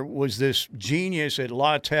or was this genius at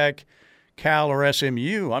La Tech Cal or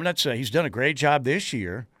SMU. I'm not saying he's done a great job this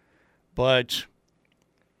year, but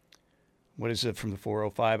what is it from the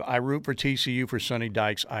 405? I root for TCU for Sonny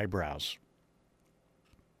Dykes' eyebrows.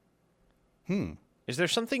 Is there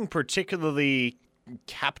something particularly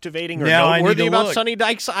captivating or Now noteworthy about look. Sonny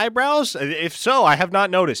Dykes' eyebrows? If so, I have not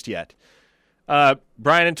noticed yet.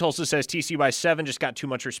 Brian in Tulsa says TCU by 7, just got too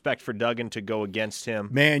much respect for Duggan to go against him.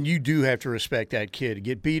 Man, you do have to respect that kid to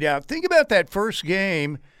get beat out. Think about that first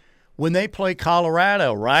game when they play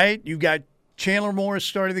Colorado, right? You got Chandler Morris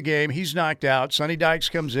starting the game. He's knocked out. Sonny Dykes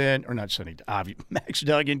comes in, or not Sonny, Max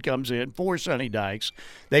Duggan comes in for Sonny Dykes.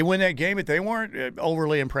 They win that game, but they weren't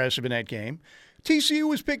overly impressive in that game. TCU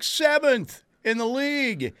was picked 7th in the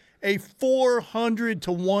league, a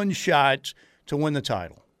 400-1 shot to win the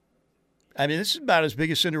title. I mean, this is about as big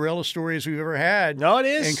a Cinderella story as we've ever had. No, it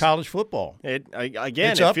is in college football. It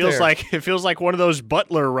It's it up feels there. like one of those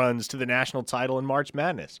Butler runs to the national title in March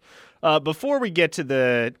Madness. Before we get to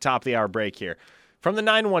the top of the hour break here, from the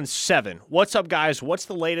 917, what's up, guys? What's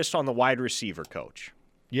the latest on the wide receiver coach?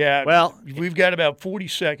 Yeah, Well, we've got about 40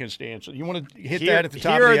 seconds to answer. You want to hit Here that at the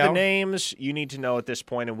top here of are the hour? the names you need to know at this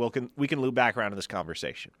point, and we can loop back around to this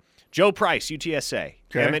conversation. Joe Price, UTSA.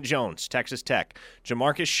 Okay. Emmett Jones, Texas Tech.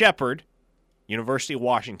 Jamarcus Shepard, University of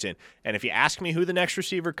Washington. And if you ask me who the next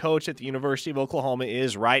receiver coach at the University of Oklahoma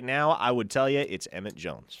is right now, I would tell you it's Emmett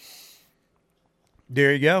Jones.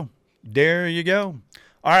 There you go. There you go.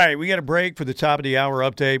 All right, we got a break for the top of the hour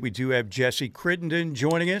update. We do have Jesse Crittenden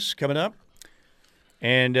joining us coming up.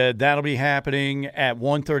 And that'll be happening at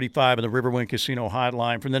 1:35 in the Riverwind Casino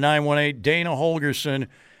hotline. From the 918, Dana Holgerson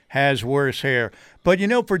has worse hair. But, you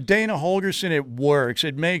know, for Dana Holgerson, it works.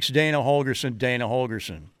 It makes Dana Holgerson Dana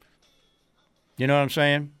Holgerson. You know what I'm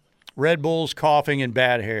saying? Red Bulls, coughing, and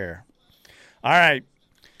bad hair. All right.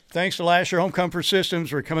 Thanks to Lasher Home Comfort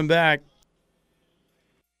Systems. We're coming back.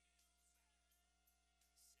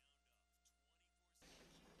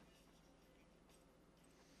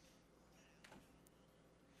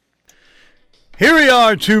 Here we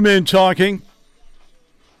are, two men talking.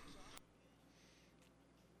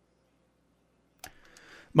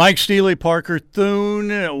 Mike Steele, Parker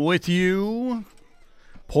Thune with you.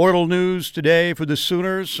 Portal news today for the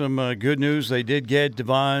Sooners. Some good news. They did get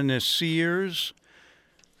Devon Sears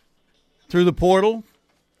through the portal.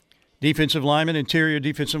 Defensive lineman, interior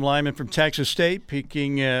defensive lineman from Texas State,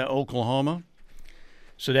 picking Oklahoma.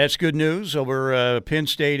 So that's good news over Penn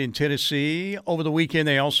State and Tennessee. Over the weekend,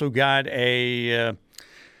 they also got a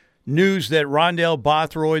news that Rondell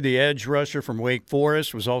Bothroyd, the edge rusher from Wake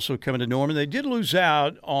Forest, was also coming to Norman. They did lose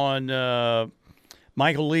out on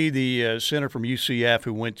Michael Lee, the center from UCF,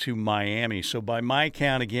 who went to Miami. So by my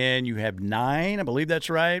count, again, you have 9, I believe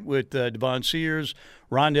that's right, with Devon Sears,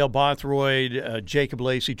 Rondell Bothroyd, Jacob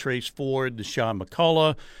Lacey, Trace Ford, Deshaun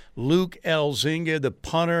McCullough, Luke Elzinga, the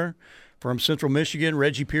punter from Central Michigan,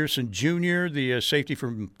 Reggie Pearson Jr., the safety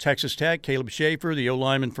from Texas Tech, Caleb Schaefer, the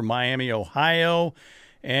O-lineman from Miami, Ohio,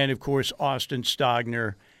 and, of course, Austin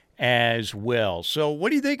Stogner as well. So what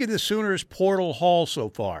do you think of the Sooners' portal haul so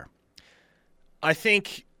far? I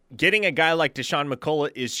think getting a guy like Deshaun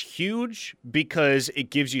McCullough is huge because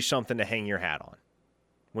it gives you something to hang your hat on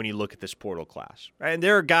when you look at this portal class. And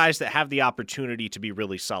there are guys that have the opportunity to be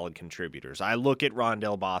really solid contributors. I look at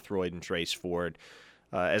Rondell Bothroyd and Trace Ford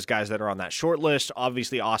as guys that are on that short list.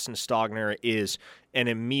 Obviously, Austin Stogner is an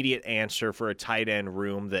immediate answer for a tight end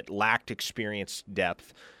room that lacked experienced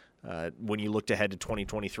depth. When you looked ahead to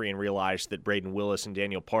 2023 and realized that Braden Willis and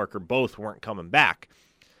Daniel Parker both weren't coming back.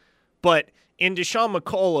 But in Deshaun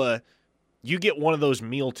McCullough, you get one of those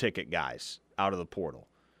meal ticket guys out of the portal.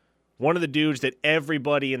 One of the dudes that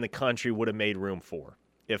everybody in the country would have made room for,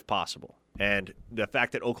 if possible. And the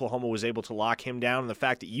fact that Oklahoma was able to lock him down and the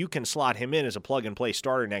fact that you can slot him in as a plug-and-play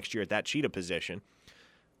starter next year at that cheetah position,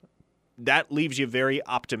 that leaves you very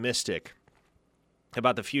optimistic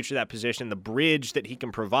about the future of that position, the bridge that he can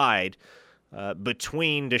provide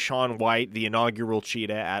between Deshaun White, the inaugural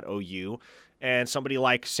cheetah at OU, and somebody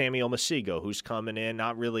like Samuel Masigo, who's coming in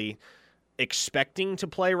not really expecting to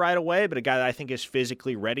play right away, but a guy that I think is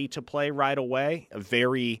physically ready to play right away, a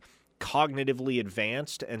very cognitively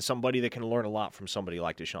advanced, and somebody that can learn a lot from somebody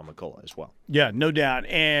like Deshaun McCullough as well. Yeah, no doubt.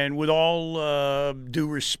 And with all due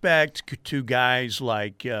respect to guys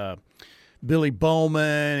like Billy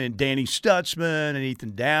Bowman and Danny Stutzman and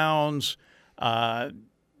Ethan Downs,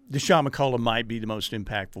 Deshaun McCullough might be the most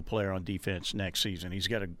impactful player on defense next season. He's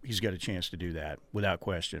got a chance to do that without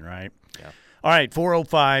question, right? Yeah. All right,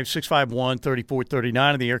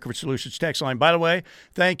 405-651-3439 on the Air Comfort Solutions text line. By the way,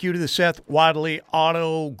 thank you to the Seth Wadley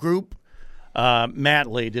Auto Group.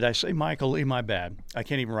 Matt Lee. Did I say Michael Lee? My bad. I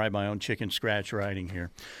can't even write my own chicken scratch writing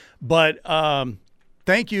here. But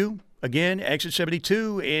thank you again, Exit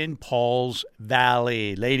 72 in Pauls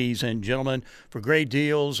Valley. Ladies and gentlemen, for great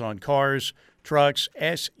deals on cars, trucks,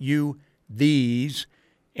 SUVs,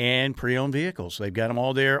 and pre-owned vehicles. They've got them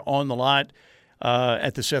all there on the lot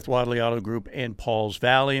at the Seth Wadley Auto Group in Pauls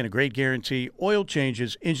Valley. And a great guarantee, oil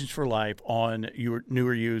changes, engines for life on your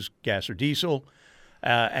newer used gas or diesel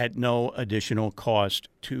at no additional cost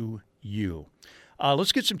to you.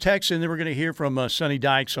 Let's get some texts in, then we're going to hear from Sonny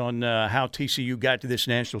Dykes on how TCU got to this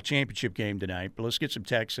national championship game tonight. But let's get some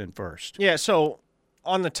texts in first. Yeah, so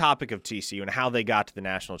on the topic of TCU and how they got to the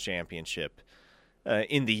national championship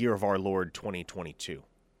in the year of our Lord 2022,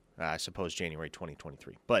 I suppose January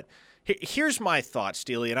 2023. But here's my thought,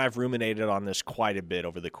 Steely, and I've ruminated on this quite a bit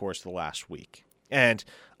over the course of the last week. And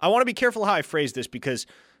I want to be careful how I phrase this because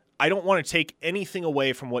I don't want to take anything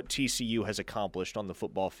away from what TCU has accomplished on the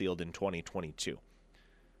football field in 2022.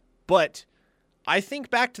 But I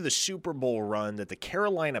think back to the Super Bowl run that the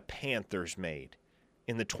Carolina Panthers made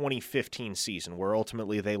in the 2015 season, where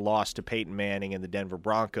ultimately they lost to Peyton Manning and the Denver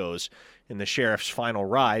Broncos in the Sheriff's final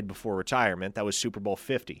ride before retirement. That was Super Bowl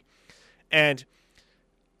 50. And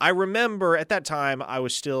I remember at that time I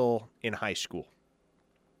was still in high school.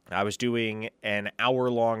 I was doing an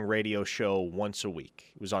hour-long radio show once a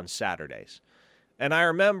week. It was on Saturdays. And I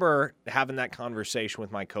remember having that conversation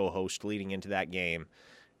with my co-host leading into that game,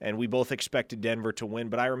 and we both expected Denver to win.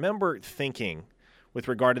 But I remember thinking, with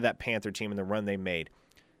regard to that Panther team and the run they made,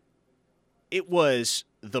 it was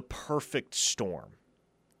the perfect storm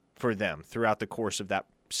for them throughout the course of that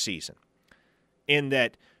season. In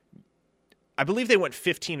that, I believe they went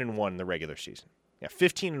 15-1 in the regular season. Yeah,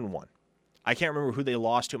 15-1. I can't remember who they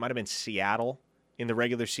lost to. It might have been Seattle in the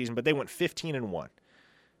regular season, but they went 15-1.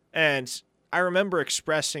 And I remember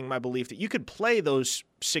expressing my belief that you could play those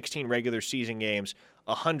 16 regular season games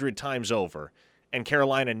 100 times over, and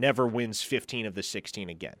Carolina never wins 15 of the 16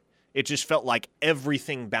 again. It just felt like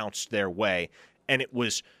everything bounced their way, and it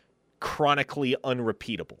was chronically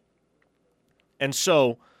unrepeatable. And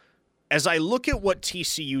so, as I look at what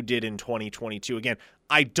TCU did in 2022, again,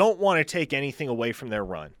 I don't want to take anything away from their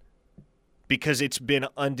run because it's been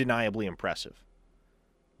undeniably impressive.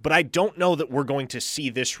 But I don't know that we're going to see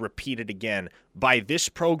this repeated again by this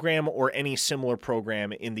program or any similar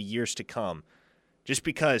program in the years to come, just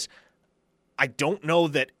because I don't know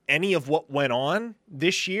that any of what went on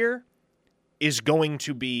this year is going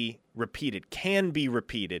to be repeated, can be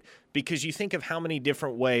repeated, because you think of how many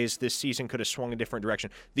different ways this season could have swung a different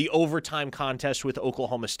direction. The overtime contest with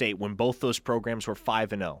Oklahoma State when both those programs were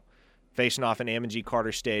 5-0, facing off in Ammon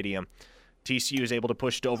Carter Stadium. TCU is able to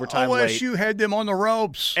push to overtime late. OSU had them on the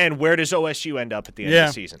ropes. And where does OSU end up at the end of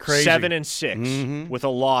the season? Crazy. 7-6 with a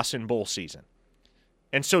loss in bowl season.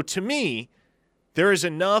 And so to me, there is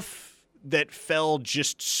enough that fell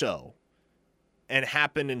just so and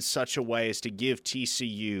happened in such a way as to give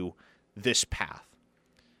TCU this path.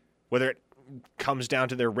 Whether it comes down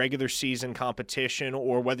to their regular season competition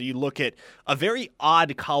or whether you look at a very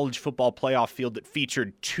odd college football playoff field that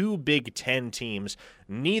featured two Big Ten teams,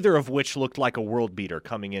 neither of which looked like a world beater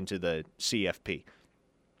coming into the CFP.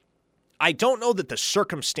 I don't know that the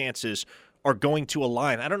circumstances are going to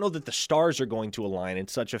align. I don't know that the stars are going to align in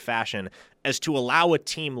such a fashion as to allow a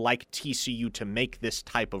team like TCU to make this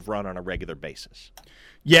type of run on a regular basis.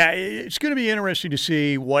 Yeah, it's going to be interesting to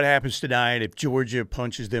see what happens tonight if Georgia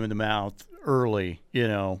punches them in the mouth early,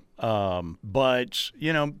 But,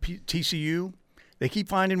 TCU, they keep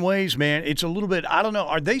finding ways, man. It's a little bit, I don't know,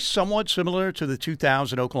 are they somewhat similar to the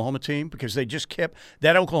 2000 Oklahoma team? Because they just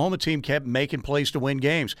that Oklahoma team kept making plays to win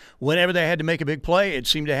games. Whenever they had to make a big play, it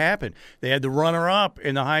seemed to happen. They had the runner-up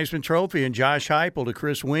in the Heisman Trophy and Josh Heupel to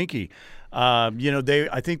Chris Weinke.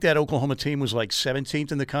 I think that Oklahoma team was like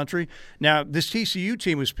 17th in the country. Now, this TCU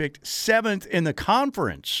team was picked 7th in the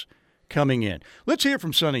conference coming in. Let's hear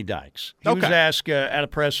from Sonny Dykes. He was asked at a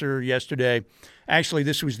presser yesterday. Actually,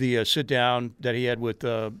 this was the sit-down that he had with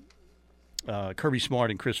Kirby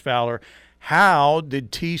Smart and Chris Fowler. How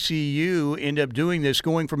did TCU end up doing this,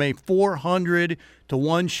 going from a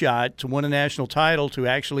 400-1 shot to win a national title to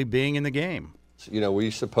actually being in the game?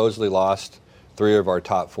 We supposedly lost 3 of our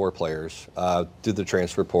top 4 players through the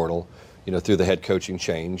transfer portal, through the head coaching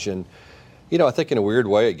change. And, I think in a weird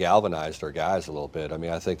way it galvanized our guys a little bit. I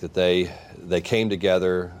mean, I think that they came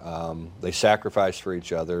together, they sacrificed for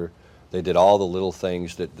each other, they did all the little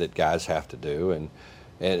things that guys have to do. And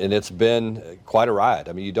it's been quite a ride.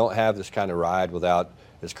 I mean, you don't have this kind of ride without,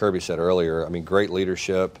 as Kirby said earlier, great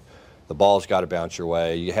leadership. The ball's got to bounce your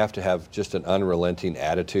way. You have to have just an unrelenting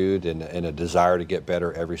attitude and a desire to get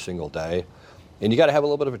better every single day. And you got to have a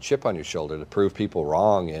little bit of a chip on your shoulder to prove people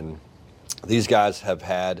wrong. And these guys have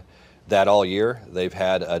had that all year. They've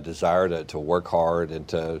had a desire to work hard and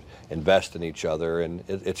to invest in each other, and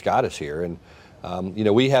it's got us here. And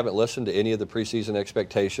we haven't listened to any of the preseason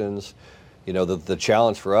expectations. The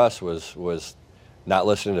challenge for us was not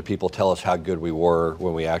listening to people tell us how good we were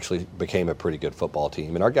when we actually became a pretty good football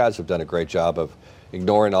team. And our guys have done a great job of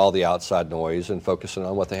ignoring all the outside noise and focusing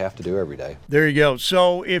on what they have to do every day. There you go.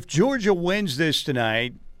 So if Georgia wins this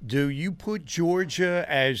tonight, do you put Georgia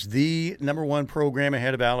as the number one program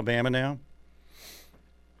ahead of Alabama now?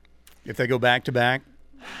 If they go back-to-back?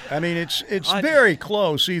 I mean, it's very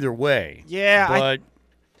close either way. Yeah. But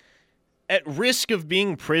at risk of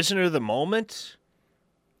being prisoner of the moment,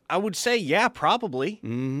 I would say, yeah, probably.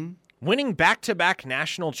 Mm-hmm. Winning back-to-back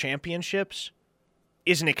national championships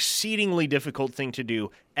is an exceedingly difficult thing to do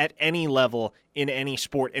at any level in any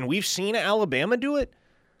sport. And we've seen Alabama do it.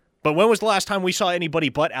 But when was the last time we saw anybody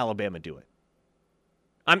but Alabama do it?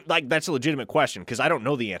 That's a legitimate question because I don't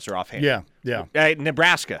know the answer offhand. Yeah.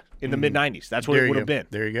 Nebraska in the mid-'90s. That's what it would have been.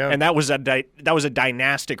 There you go. And that was a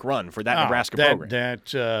dynastic run for that Nebraska program.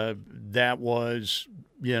 That was,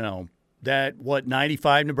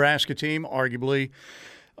 95 Nebraska team, arguably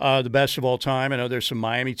the best of all time. I know there's some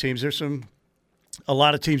Miami teams. There's a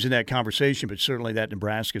lot of teams in that conversation, but certainly that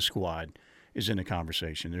Nebraska squad is in the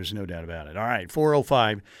conversation. There's no doubt about it. All right,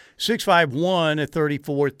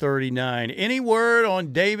 405-651-3439. Any word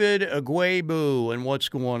on David Ugwoegbu and what's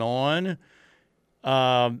going on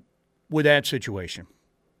with that situation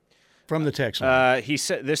from the text line? He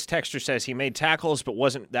said this texter says he made tackles but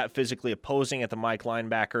wasn't that physically opposing at the Mike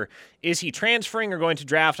linebacker. Is he transferring or going to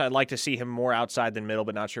draft? I'd like to see him more outside than middle,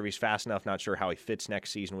 but not sure if he's fast enough. Not sure how he fits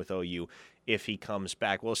next season with OU if he comes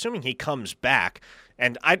back. Well, assuming he comes back,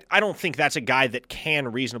 and I don't think that's a guy that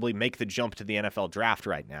can reasonably make the jump to the NFL draft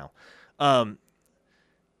right now.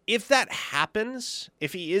 If that happens,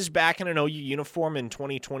 if he is back in an OU uniform in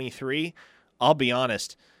 2023, I'll be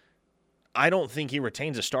honest, I don't think he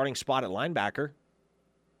retains a starting spot at linebacker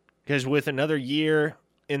because with another year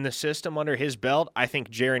in the system under his belt, I think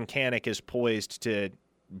Jaren Kanak is poised to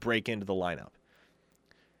break into the lineup.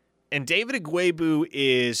 And David Ugwoegbu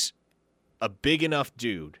is a big enough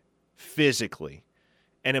dude physically,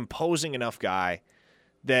 an imposing enough guy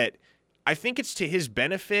that I think it's to his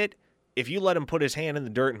benefit if you let him put his hand in the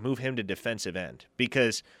dirt and move him to defensive end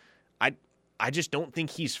because I just don't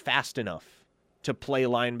think he's fast enough to play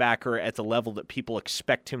linebacker at the level that people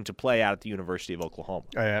expect him to play out at the University of Oklahoma.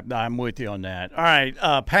 I'm with you on that. All right.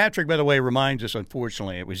 Patrick, by the way, reminds us,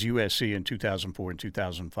 unfortunately, it was USC in 2004 and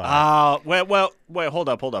 2005. Wait, hold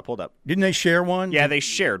up. Didn't they share one? Yeah, they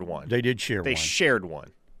shared one. They did share one. They shared one.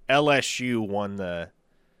 LSU won the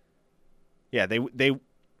 – yeah, they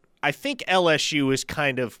I think LSU is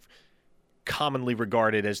kind of commonly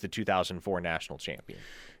regarded as the 2004 national champion.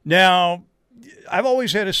 Now – I've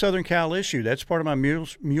always had a Southern Cal issue. That's part of my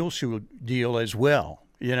Muleshoe deal as well.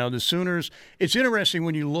 The Sooners, it's interesting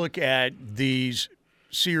when you look at these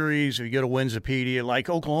series, if you go to Wikipedia, like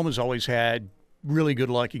Oklahoma's always had really good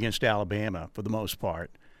luck against Alabama for the most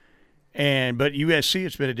part. But USC,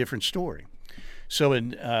 it's been a different story. So,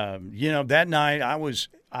 that night I was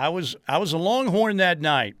a Longhorn that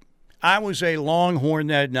night. I was a Longhorn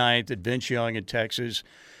that night that Vince Young in Texas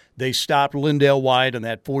 – they stopped Lindell White on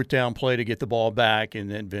that fourth down play to get the ball back,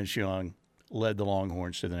 and then Vince Young led the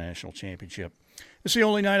Longhorns to the national championship. It's the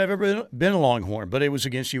only night I've ever been a Longhorn, but it was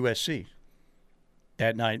against USC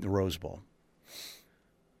that night in the Rose Bowl.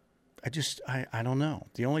 I don't know.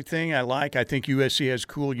 The only thing I think USC has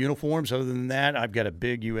cool uniforms. Other than that, I've got a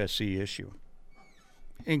big USC issue,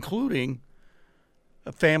 including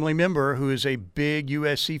a family member who is a big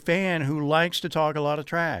USC fan who likes to talk a lot of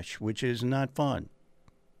trash, which is not fun.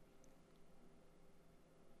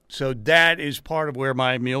 So that is part of where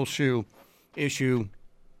my Muleshoe issue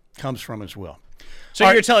comes from as well.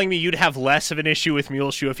 So you're telling me you'd have less of an issue with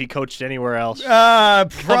Muleshoe if he coached anywhere else?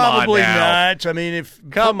 Probably not. I mean,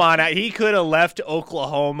 come on, he could have left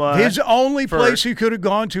Oklahoma. His only place he could have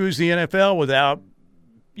gone to is the NFL without,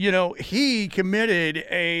 he committed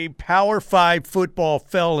a Power 5 football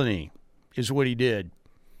felony is what he did,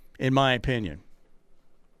 in my opinion.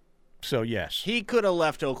 So, yes. He could have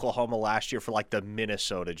left Oklahoma last year for, the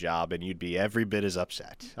Minnesota job, and you'd be every bit as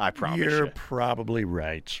upset. I promise you. You're probably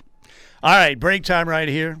right. All right, break time right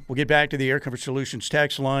here. We'll get back to the Air Comfort Solutions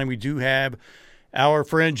text line. We do have our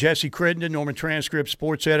friend Jesse Crittenden, Norman Transcript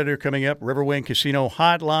sports editor, coming up. Riverwind Casino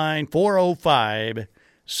hotline,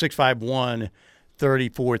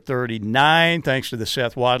 405-651-3439. Thanks to the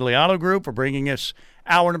Seth Wadley Auto Group for bringing us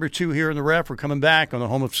hour number 2 here in the Ref. We're coming back on the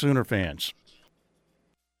home of Sooner fans.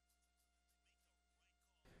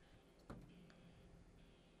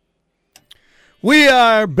 We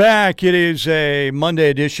are back. It is a Monday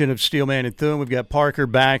edition of Steelman and Thune. We've got Parker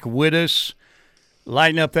back with us.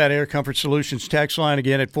 Lighten up that Air Comfort Solutions text line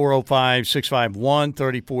again at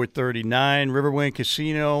 405-651-3439. Riverwind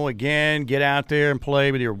Casino, again, get out there and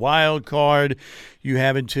play with your wild card. You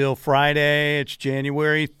have until Friday. It's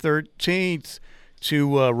January 13th.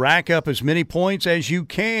 To rack up as many points as you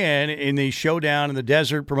can in the Showdown in the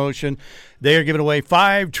Desert promotion. They are giving away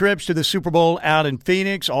 5 trips to the Super Bowl out in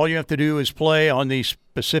Phoenix. All you have to do is play on the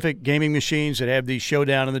specific gaming machines that have the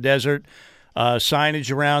Showdown in the Desert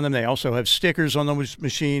signage around them. They also have stickers on those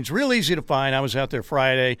machines. Real easy to find. I was out there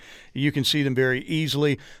Friday. You can see them very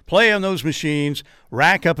easily. Play on those machines.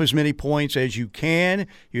 Rack up as many points as you can.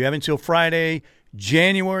 You have until Friday,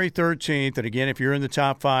 January 13th, and again, if you're in the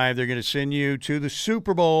top 5, they're going to send you to the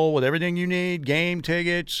Super Bowl with everything you need, game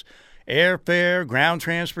tickets, airfare, ground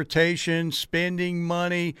transportation, spending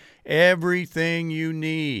money, everything you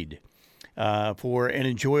need for an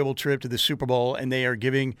enjoyable trip to the Super Bowl, and they are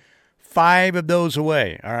giving 5 of those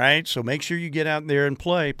away, all right? So make sure you get out there and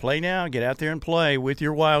play. Play now, get out there and play with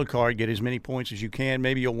your wild card, get as many points as you can.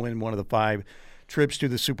 Maybe you'll win one of the 5 trips to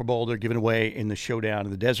the Super Bowl they're giving away in the Showdown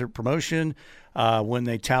in the Desert promotion when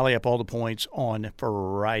they tally up all the points on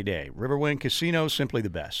Friday. Riverwind Casino, simply the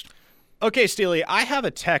best. Okay, Steely, I have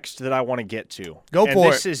a text that I want to get to. Go for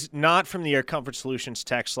it. This is not from the Air Comfort Solutions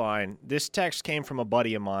text line. This text came from a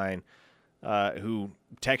buddy of mine who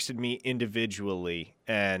texted me individually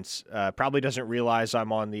and probably doesn't realize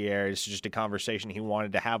I'm on the air. It's just a conversation he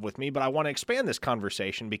wanted to have with me, but I want to expand this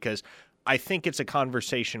conversation because I think it's a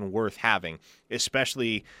conversation worth having,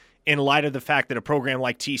 especially in light of the fact that a program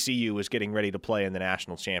like TCU is getting ready to play in the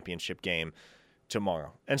national championship game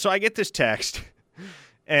tomorrow. And so I get this text,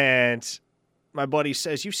 and my buddy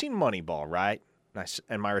says, "You've seen Moneyball, right?"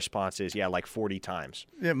 And my response is, "Yeah, like 40 times."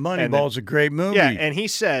 Yeah, Moneyball's a great movie. Yeah, and he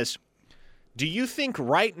says, "Do you think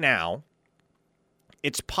right now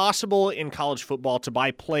it's possible in college football to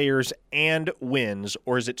buy players and wins,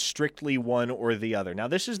 or is it strictly one or the other?" Now,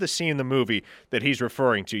 this is the scene in the movie that he's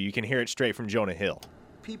referring to. You can hear it straight from Jonah Hill.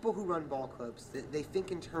 People who run ball clubs, they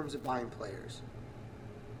think in terms of buying players.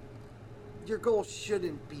 Your goal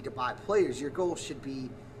shouldn't be to buy players. Your goal should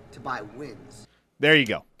be to buy wins. There you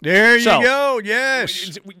go. There you go,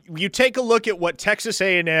 yes. You take a look at what Texas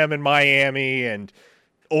A&M and Miami and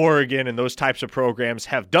Oregon and those types of programs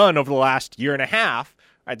have done over the last year and a half.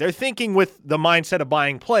 Right, they're thinking with the mindset of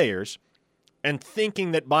buying players and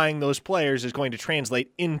thinking that buying those players is going to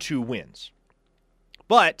translate into wins.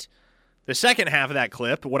 But the second half of that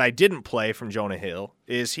clip, what I didn't play from Jonah Hill,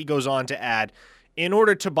 is he goes on to add, in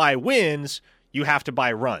order to buy wins, you have to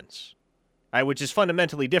buy runs, right, which is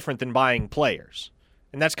fundamentally different than buying players.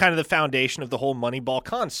 And that's kind of the foundation of the whole Moneyball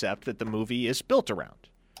concept that the movie is built around,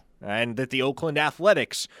 and that the Oakland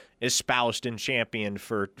Athletics espoused and championed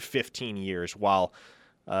for 15 years while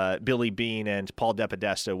Billy Beane and Paul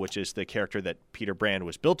DePodesta, which is the character that Peter Brand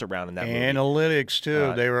was built around in that movie. Analytics,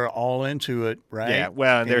 too. They were all into it, right? Yeah,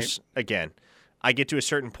 well, there's, again, I get to a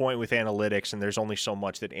certain point with analytics, and there's only so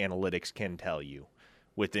much that analytics can tell you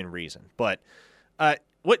within reason. But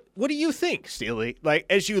what do you think, Steely? Like,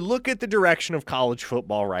 as you look at the direction of college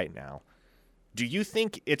football right now, do you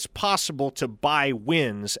think it's possible to buy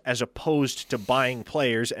wins as opposed to buying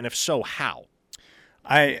players, and if so, how?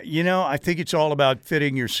 I think it's all about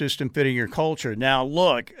fitting your system, fitting your culture. Now,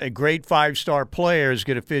 look, a great 5-star player is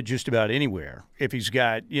going to fit just about anywhere if he's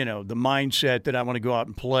got, the mindset that I want to go out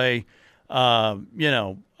and play, and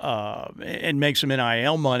make some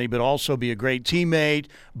NIL money, but also be a great teammate,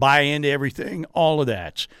 buy into everything, all of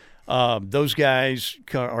that. Those guys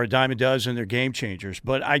are a dime a dozen. They're game changers.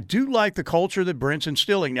 But I do like the culture that Brent's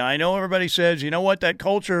instilling. Now, I know everybody says, you know what, that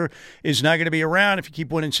culture is not going to be around if you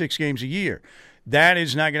keep winning 6 games a year. That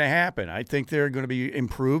is not going to happen. I think they're going to be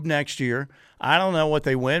improved next year. I don't know what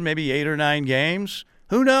they win, maybe 8 or 9 games.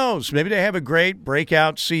 Who knows? Maybe they have a great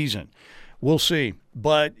breakout season. We'll see.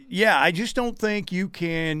 But, yeah, I just don't think you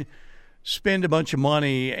can spend a bunch of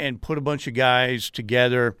money and put a bunch of guys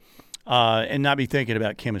together and not be thinking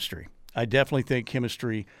about chemistry. I definitely think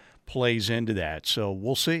chemistry plays into that. So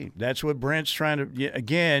we'll see. That's what Brent's trying to –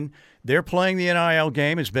 again, they're playing the NIL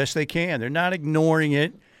game as best they can. They're not ignoring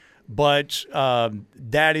it. But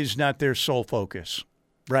that is not their sole focus,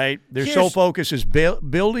 right? Their sole focus is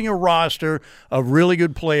building a roster of really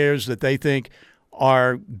good players that they think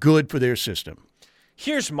are good for their system.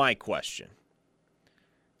 Here's my question.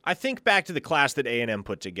 I think back to the class that A&M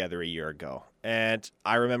put together a year ago, and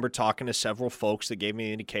I remember talking to several folks that gave me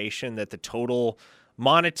an indication that the total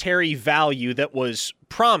monetary value that was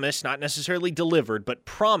promised, not necessarily delivered, but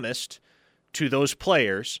promised to those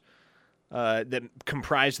players that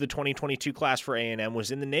comprised the 2022 class for A&M was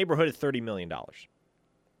in the neighborhood of $30 million.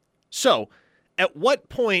 So, at what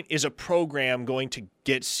point is a program going to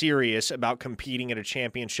get serious about competing at a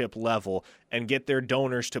championship level and get their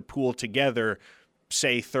donors to pool together,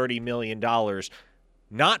 say, $30 million,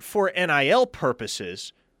 not for NIL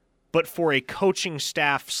purposes, but for a coaching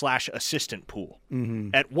staff / assistant pool?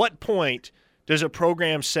 Mm-hmm. At what point does a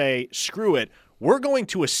program say, screw it, we're going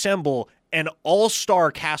to assemble an all-star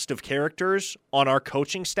cast of characters on our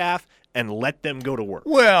coaching staff and let them go to work?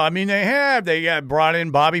 Well, I mean, they have. They got brought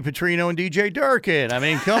in Bobby Petrino and DJ Durkin. I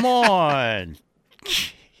mean, come on.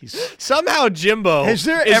 Somehow Jimbo has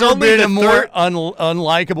there is ever only been the a more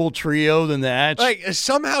unlikable trio than that? Like,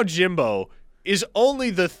 somehow Jimbo is only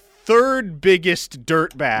the third biggest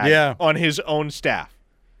dirtbag on his own staff.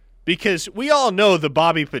 Because we all know the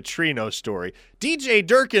Bobby Petrino story. DJ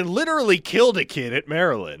Durkin literally killed a kid at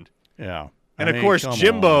Maryland. Yeah. And, of course,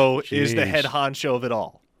 Jimbo is the head honcho of it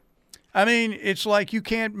all. I mean, it's like you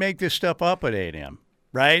can't make this stuff up at A&M,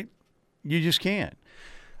 right? You just can't.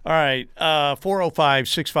 All right,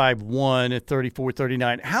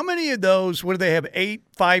 405-651-3439. How many of those, what do they have, 8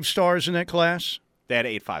 5-stars in that class? They had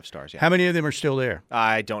 8 5-stars, yeah. How many of them are still there?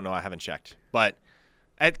 I don't know. I haven't checked. But,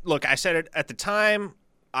 look, I said it at the time.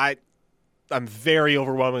 I'm very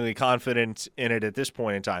overwhelmingly confident in it at this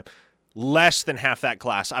point in time. Less than half that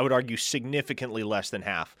class, I would argue significantly less than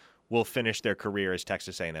half, will finish their career as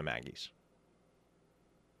Texas A&M Aggies.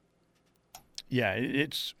 Yeah,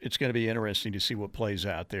 it's going to be interesting to see what plays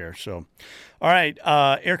out there. So, all right,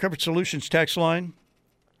 Air Comfort Solutions text line,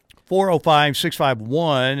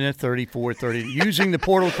 405-651-3430. Using the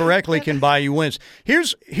portal correctly can buy you wins.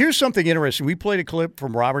 Here's something interesting. We played a clip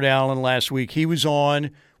from Robert Allen last week. He was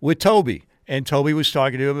on with Toby, and Toby was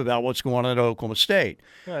talking to him about what's going on at Oklahoma State.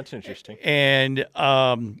 Oh, that's interesting. And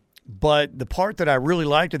but the part that I really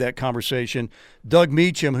liked of that conversation, Doug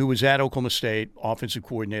Meacham, who was at Oklahoma State, offensive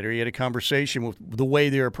coordinator, he had a conversation with the way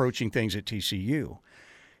they're approaching things at TCU.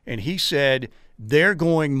 And he said they're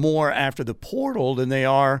going more after the portal than they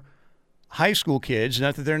are high school kids.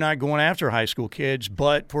 Not that they're not going after high school kids,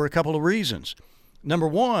 but for a couple of reasons. Number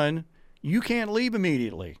one, you can't leave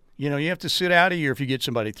immediately. You know, you have to sit out a year if you get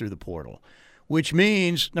somebody through the portal, which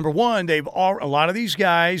means, number one, a lot of these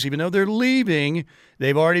guys, even though they're leaving,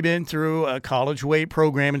 they've already been through a college weight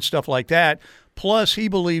program and stuff like that. Plus, he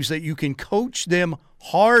believes that you can coach them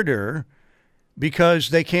harder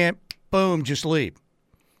because they can't, boom, just leave.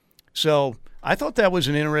 So I thought that was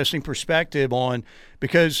an interesting perspective on,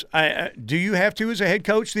 because do you have to, as a head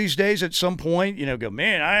coach these days, at some point, go,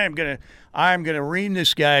 man, I'm gonna ream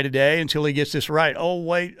this guy today until he gets this right. Oh,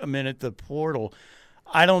 wait a minute, the portal.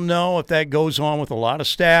 I don't know if that goes on with a lot of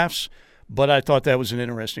staffs, but I thought that was an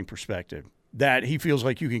interesting perspective, that he feels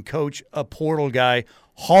like you can coach a portal guy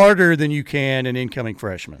harder than you can an incoming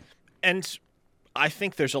freshman. And I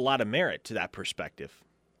think there's a lot of merit to that perspective.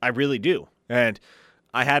 I really do. And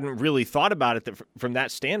I hadn't really thought about it from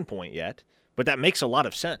that standpoint yet, but that makes a lot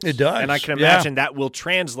of sense. It does. And I can imagine that will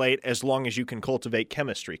translate as long as you can cultivate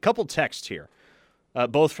chemistry. Couple texts here,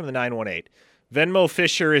 both from the 918. Venmo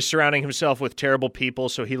Fisher is surrounding himself with terrible people,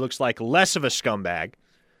 so he looks like less of a scumbag.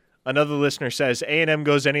 Another listener says, A&M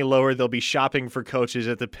goes any lower, they'll be shopping for coaches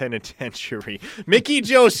at the penitentiary. Mickey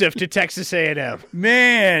Joseph to Texas A&M.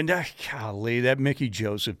 Man, golly, that Mickey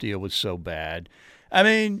Joseph deal was so bad. I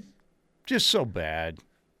mean, just so bad.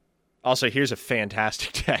 Also, here's a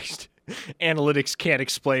fantastic text. Analytics can't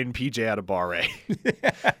explain PJ Adebawore.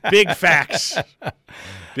 Big facts.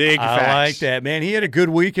 Big facts. I like that, man. He had a good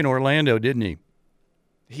week in Orlando, didn't he?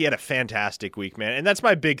 He had a fantastic week, man. And that's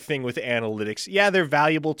my big thing with analytics. Yeah, they're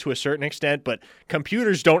valuable to a certain extent, but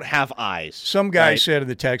computers don't have eyes. Some guy said in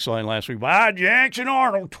the text line last week, "By Jackson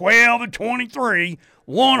Arnold, 12-23,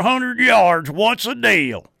 100 yards. What's the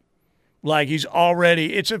deal?" Like it's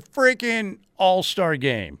a freaking all-star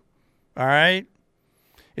game. All right?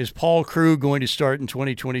 Is Paul Crew going to start in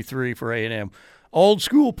 2023 for A&M? Old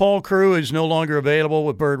school Paul Crew is no longer available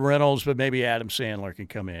with Burt Reynolds, but maybe Adam Sandler can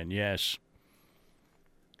come in. Yes.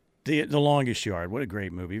 The Longest Yard. What a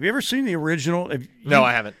great movie. Have you ever seen the original? No,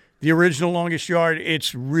 I haven't. The original Longest Yard,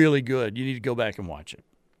 it's really good. You need to go back and watch it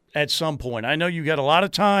at some point. I know you got a lot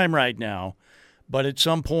of time right now, but at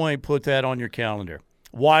some point put that on your calendar.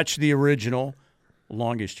 Watch the original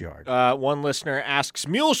Longest Yard. One listener asks,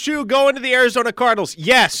 Muleshoe going to the Arizona Cardinals?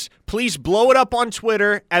 Yes. Please blow it up on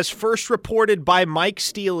Twitter as first reported by Mike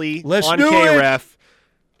Steely on KREF.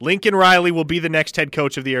 Lincoln Riley will be the next head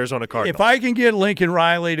coach of the Arizona Cardinals. If I can get Lincoln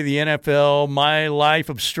Riley to the NFL, my life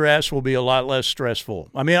of stress will be a lot less stressful.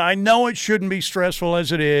 I mean, I know it shouldn't be stressful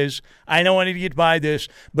as it is. I know I need to get by this.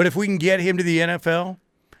 But if we can get him to the NFL,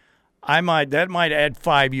 That might add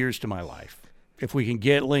 5 years to my life if we can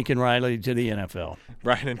get Lincoln Riley to the NFL.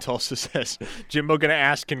 Brian in Tulsa says, Jimbo going to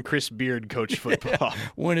ask, can Chris Beard coach football?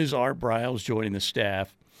 When is Art Briles joining the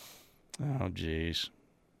staff? Oh, geez.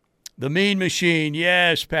 The Mean Machine.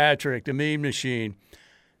 Yes, Patrick, the Mean Machine.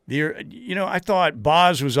 I thought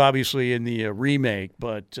Boz was obviously in the remake,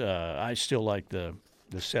 but I still like the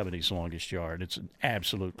 70s Longest Yard. It's an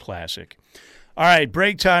absolute classic. All right,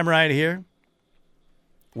 break time right here.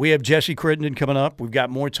 We have Jesse Crittenden coming up. We've got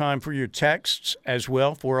more time for your texts as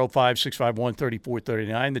well,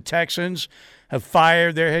 405-651-3439. The Texans have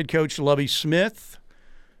fired their head coach, Lovie Smith,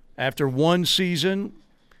 after one season.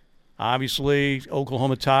 Obviously,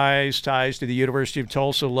 Oklahoma ties to the University of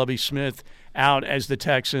Tulsa. Lovie Smith out as the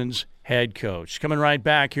Texans head coach. Coming right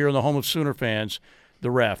back here on the home of Sooner fans, The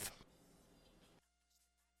Ref.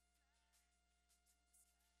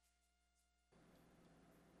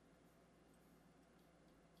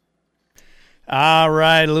 All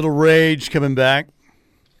right, a little rage coming back.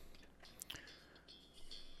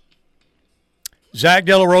 Zach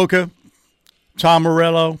De La Roca, Tom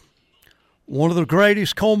Morello, one of the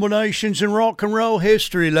greatest culminations in rock and roll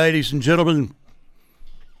history, ladies and gentlemen.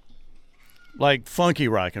 Like funky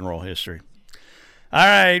rock and roll history. All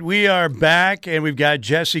right, we are back, and we've got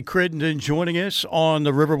Jesse Crittenden joining us on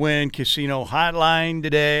the Riverwind Casino Hotline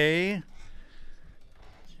today.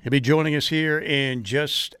 He'll be joining us here in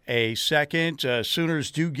just a second. Sooners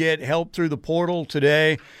do get help through the portal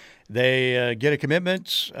today. They get a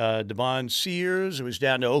commitment. Devon Sears, who was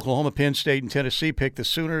down to Oklahoma, Penn State, and Tennessee, picked the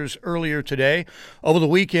Sooners earlier today. Over the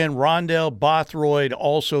weekend, Rondell Bothroyd,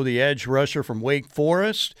 also the edge rusher from Wake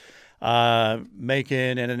Forest,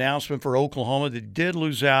 making an announcement for Oklahoma that did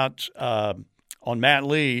lose out on Matt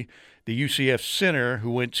Lee, the UCF center, who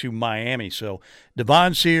went to Miami. So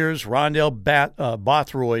Devon Sears, Rondell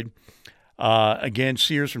Bothroyd, again,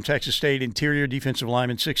 Sears from Texas State, interior defensive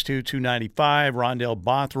lineman, 6'2", 295. Rondell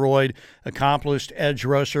Bothroyd, accomplished edge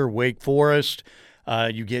rusher, Wake Forest.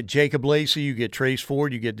 You get Jacob Lacey, you get Trace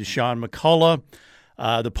Ford, you get Deshaun McCullough.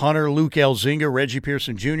 The punter, Luke Elzinga, Reggie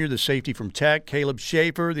Pearson Jr., the safety from Tech, Caleb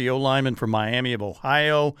Schaefer, the O-lineman from Miami of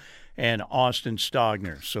Ohio, and Austin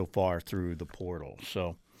Stogner so far through the portal.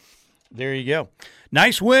 So there you go.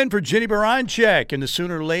 Nice win for Jenny Baranczyk and the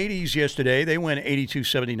Sooner ladies yesterday. They win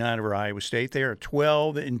 82-79 over Iowa State. They are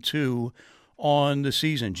 12-2 on the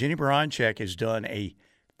season. Jenny Baranczyk has done a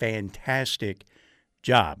fantastic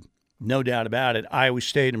job. No doubt about it. Iowa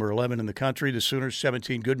State, number 11 in the country. The Sooners,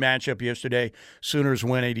 17. Good matchup yesterday. Sooners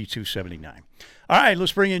win 82-79. All right,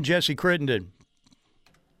 let's bring in Jesse Crittenden.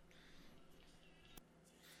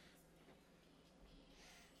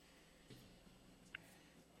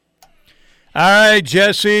 All right,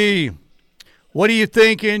 Jesse, what are you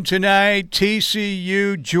thinking tonight?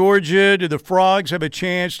 TCU, Georgia, do the Frogs have a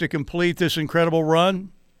chance to complete this incredible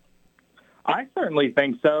run? I certainly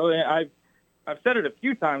think so. I've said it a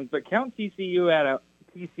few times, but count TCU out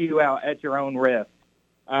at your own risk.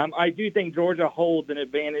 I do think Georgia holds an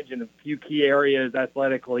advantage in a few key areas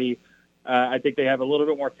athletically. I think they have a little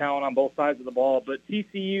bit more talent on both sides of the ball, but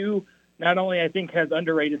TCU not only, I think, has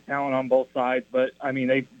underrated talent on both sides, but, I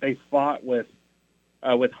mean, they fought with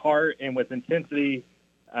heart and with intensity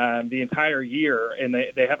the entire year, and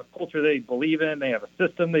they have a culture they believe in. They have a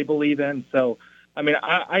system they believe in. So, I mean,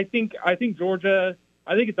 I think Georgia –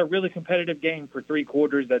 I think it's a really competitive game for three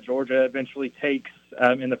quarters that Georgia eventually takes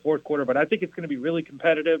in the fourth quarter, but I think it's going to be really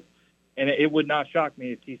competitive, and it would not shock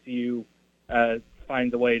me if TCU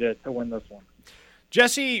finds a way to win this one.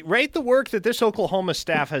 Jesse, rate the work that this Oklahoma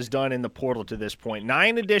staff has done in the portal to this point.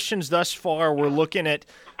 9 additions thus far. We're looking at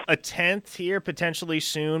a 10th here potentially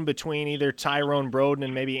soon between either Tyrone Broden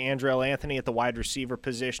and maybe Andrell Anthony at the wide receiver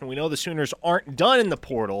position. We know the Sooners aren't done in the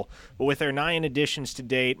portal, but with their 9 additions to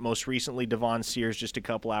date, most recently Devon Sears just a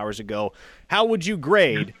couple hours ago, how would you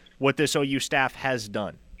grade what this OU staff has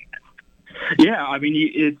done? Yeah, I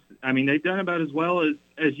mean, they've done about as well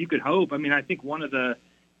as you could hope. I mean, I think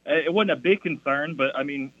it wasn't a big concern, but, I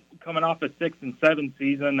mean, coming off a 6 and 7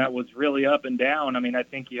 season that was really up and down, I mean, I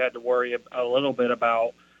think you had to worry a little bit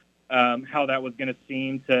about how that was going to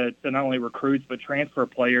seem to not only recruits but transfer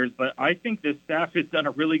players. But I think this staff has done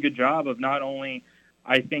a really good job of not only,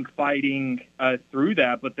 I think, fighting through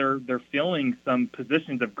that, but they're filling some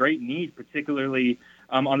positions of great need, particularly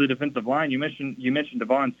on the defensive line. You mentioned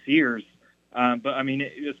Devon Sears, but, I mean,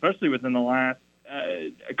 especially within the last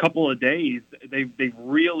a couple of days, they've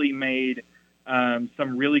really made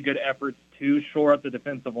some really good efforts to shore up the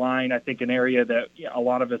defensive line. I think an area that a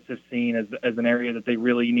lot of us have seen as an area that they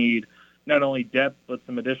really need not only depth but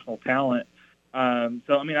some additional talent.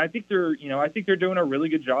 So I mean, I think they're doing a really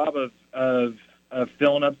good job of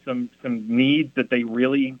filling up some needs that they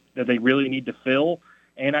really need to fill.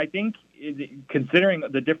 And I think considering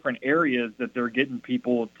the different areas that they're getting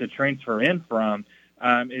people to transfer in from,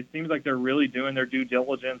 it seems like they're really doing their due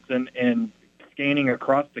diligence and scanning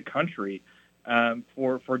across the country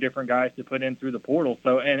for different guys to put in through the portal.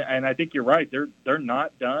 So, and I think you're right. They're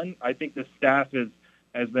not done. I think the staff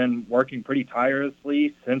has been working pretty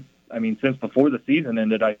tirelessly since before the season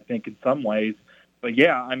ended, I think, in some ways. But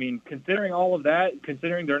yeah, I mean, considering all of that,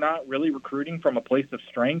 considering they're not really recruiting from a place of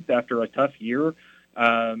strength after a tough year,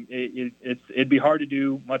 it'd be hard to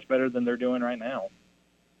do much better than they're doing right now.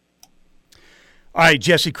 All right,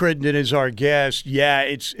 Jesse Crittenden is our guest. Yeah,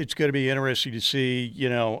 it's going to be interesting to see,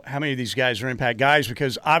 how many of these guys are impact guys,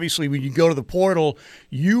 because obviously when you go to the portal,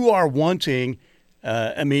 you are wanting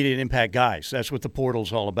immediate impact guys. That's what the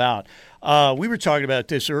portal's all about. We were talking about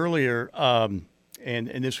this earlier,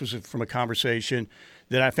 and this was from a conversation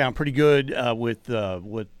that I found pretty good with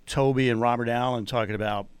Toby and Robert Allen talking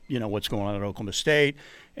about, what's going on at Oklahoma State.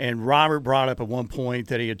 And Robert brought up at one point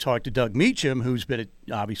that he had talked to Doug Meacham, who's been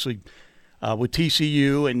obviously with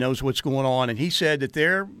TCU and knows what's going on. And he said that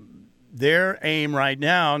their aim right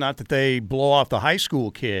now, not that they blow off the high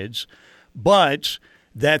school kids, but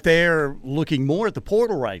that they're looking more at the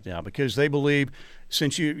portal right now, because they believe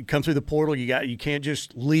since you come through the portal, you can't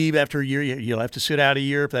just leave after a year. You'll have to sit out a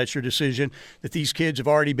year if that's your decision. That these kids have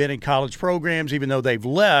already been in college programs, even though they've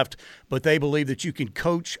left, but they believe that you can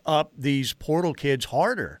coach up these portal kids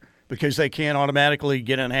harder because they can't automatically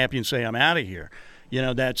get unhappy and say, I'm out of here.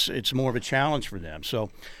 It's more of a challenge for them. So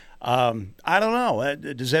I don't know.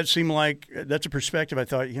 Does that seem like that's a perspective? I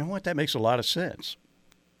thought, that makes a lot of sense.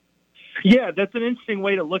 Yeah, that's an interesting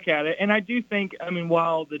way to look at it. And I do think,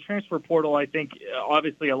 while the transfer portal, I think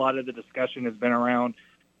obviously a lot of the discussion has been around,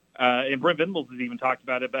 and Brent Venables has even talked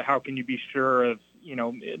about it, but how can you be sure of,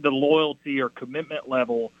 the loyalty or commitment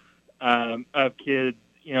level of kids,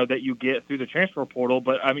 that you get through the transfer portal.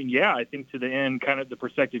 But I think to the end, kind of the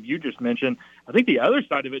perspective you just mentioned, I think the other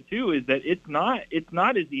side of it too is that it's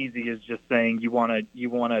not as easy as just saying you want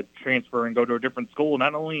to transfer and go to a different school.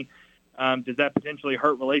 Not only does that potentially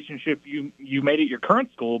hurt relationship you made at your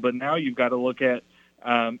current school, but now you've got to look at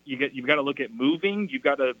you've got to look at moving. You've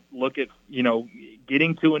got to look at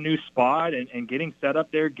getting to a new spot and getting set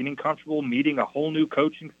up there, getting comfortable, meeting a whole new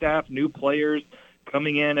coaching staff, new players,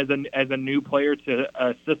 coming in as a new player to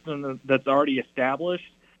a system that's already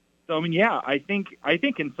established. So I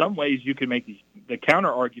think in some ways you could make the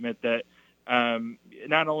counter argument that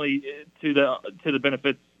not only to the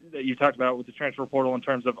benefits that you talked about with the transfer portal in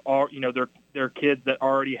terms of all they're kids that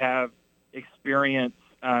already have experience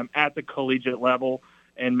at the collegiate level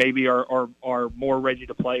and maybe are more ready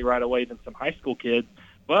to play right away than some high school kids.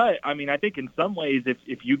 But I think in some ways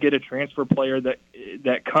if you get a transfer player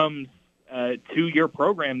that comes to your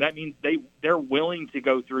program, that means they're willing to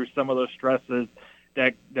go through some of those stresses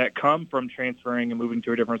that come from transferring and moving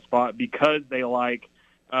to a different spot because they like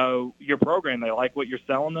your program. They like what you're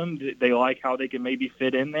selling them. They like how they can maybe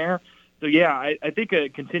fit in there. So, yeah, I think a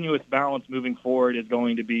continuous balance moving forward is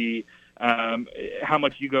going to be how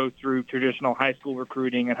much you go through traditional high school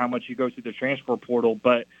recruiting and how much you go through the transfer portal.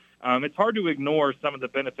 But it's hard to ignore some of the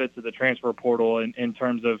benefits of the transfer portal in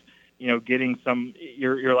terms of, getting some –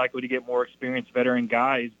 you're likely to get more experienced veteran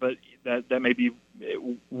guys, but that may be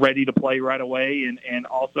ready to play right away and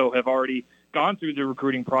also have already – gone through the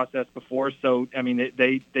recruiting process before. So,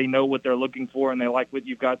 they know what they're looking for and they like what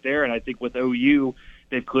you've got there. And I think with OU,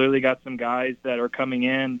 they've clearly got some guys that are coming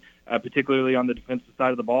in, particularly on the defensive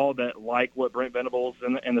side of the ball, that like what Brent Venables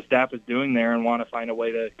and the staff is doing there and want to find a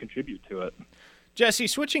way to contribute to it. Jesse,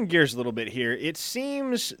 switching gears a little bit here, it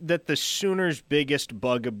seems that the Sooners' biggest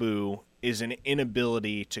bugaboo is an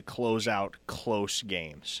inability to close out close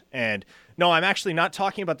games. And no, I'm actually not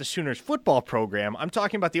talking about the Sooners football program. I'm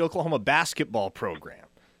talking about the Oklahoma basketball program.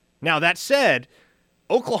 Now, that said,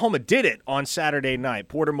 Oklahoma did it on Saturday night.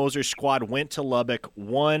 Porter Moser's squad went to Lubbock,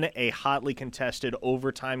 won a hotly contested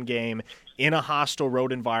overtime game in a hostile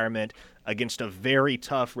road environment against a very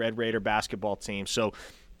tough Red Raider basketball team. So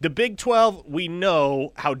the Big 12, we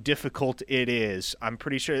know how difficult it is. I'm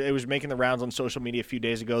pretty sure it was making the rounds on social media a few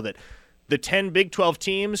days ago that the 10 Big 12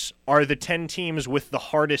 teams are the 10 teams with the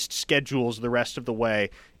hardest schedules the rest of the way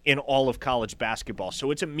in all of college basketball.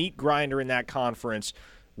 So it's a meat grinder in that conference.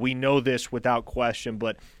 We know this without question.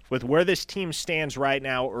 But with where this team stands right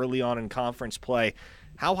now early on in conference play,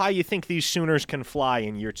 how high you think these Sooners can fly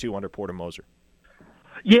in year 2 under Porter Moser?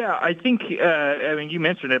 Yeah, I think, you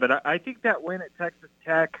mentioned it, but I think that win at Texas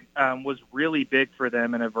Tech was really big for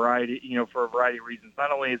them in for a variety of reasons.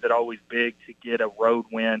 Not only is it always big to get a road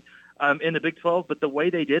win, in the Big 12, but the way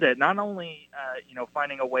they did it, not only,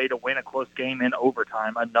 finding a way to win a close game in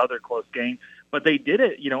overtime, another close game, but they did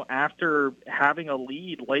it, after having a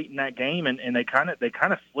lead late in that game, and they kind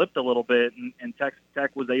of flipped a little bit, and Texas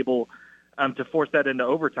Tech was able to force that into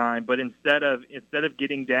overtime. But instead of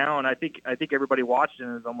getting down, I think everybody watched it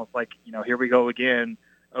and it was almost like, here we go again.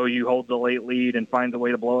 OU holds a late lead and finds a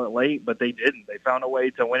way to blow it late, but they didn't. They found a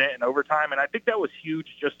way to win it in overtime, and I think that was huge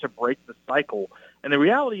just to break the cycle. And the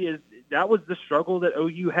reality is that was the struggle that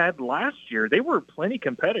OU had last year. They were plenty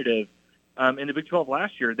competitive in the Big 12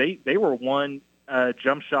 last year. They were one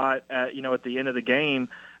jump shot at the end of the game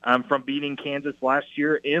from beating Kansas last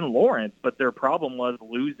year in Lawrence, but their problem was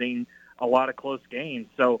losing a lot of close games.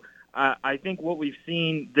 So I think what we've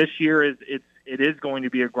seen this year is it is going to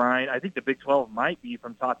be a grind. I think the Big 12 might be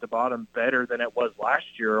from top to bottom better than it was last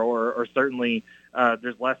year, or certainly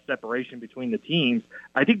there's less separation between the teams.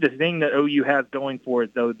 I think the thing that OU has going for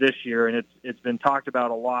it, though, this year, and it's been talked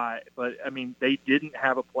about a lot, but, I mean, they didn't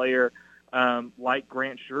have a player like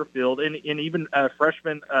Grant Sherfield and even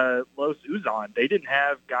freshman Los Uzon. They didn't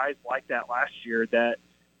have guys like that last year that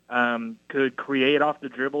could create off the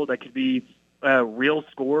dribble, that could be real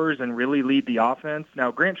scorers and really lead the offense.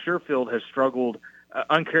 Now, Grant Sherfield has struggled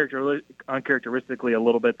uncharacteristically a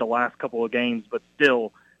little bit the last couple of games, but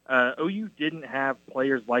still, OU didn't have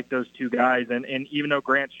players like those two guys. And even though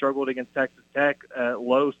Grant struggled against Texas Tech,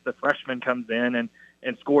 Los, the freshman, comes in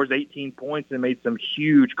and scores 18 points and made some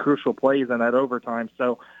huge crucial plays in that overtime.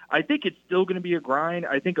 So I think it's still going to be a grind.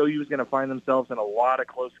 I think OU is going to find themselves in a lot of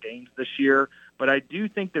close games this year, but I do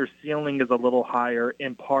think their ceiling is a little higher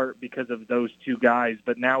in part because of those two guys.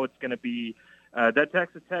 But now it's going to be that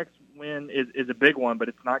Texas Tech win is a big one, but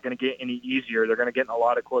it's not going to get any easier. They're going to get in a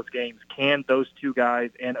lot of close games. Can those two guys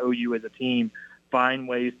and OU as a team find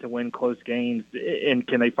ways to win close games, and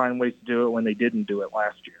can they find ways to do it when they didn't do it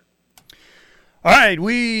last year? All right,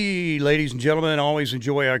 we, ladies and gentlemen, always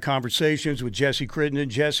enjoy our conversations with Jesse Crittenden.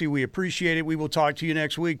 Jesse, we appreciate it. We will talk to you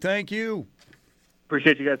next week. Thank you.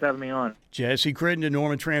 Appreciate you guys having me on. Jesse Crittenden,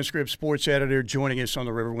 Norman Transcript sports editor, joining us on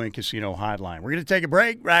the Riverwind Casino Hotline. We're going to take a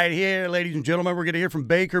break right here, ladies and gentlemen. We're going to hear from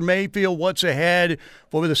Baker Mayfield. What's ahead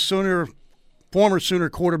for the former Sooner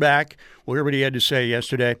quarterback? We'll hear what he had to say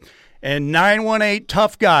yesterday. And 918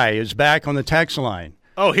 Tough Guy is back on the text line.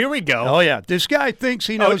 Oh, here we go. Oh, yeah. This guy thinks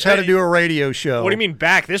he knows how to do a radio show. What do you mean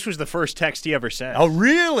back? This was the first text he ever sent. Oh,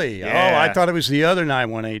 really? Yeah. Oh, I thought it was the other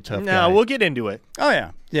 918 Tough Guy. No, we'll get into it. Oh,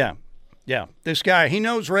 yeah. Yeah. Yeah. This guy, he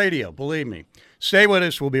knows radio, believe me. Stay with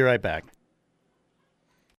us. We'll be right back.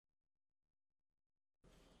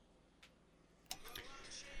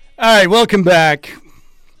 All right, welcome back.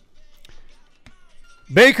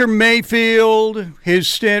 Baker Mayfield, his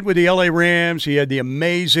stint with the LA Rams, he had the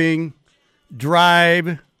amazing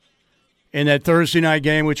drive in that Thursday night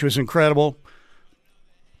game, which was incredible.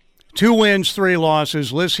 2 wins, 3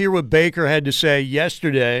 losses. Let's hear what Baker had to say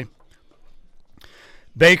yesterday.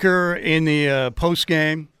 Baker in the post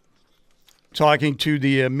game talking to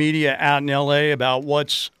the media out in L.A. about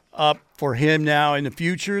what's up for him now in the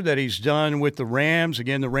future that he's done with the Rams.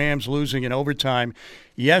 Again, the Rams losing in overtime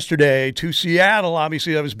yesterday to Seattle.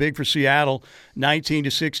 Obviously, that was big for Seattle,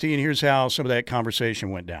 19-16. Here's how some of that conversation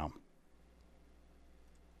went down.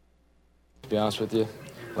 To be honest with you,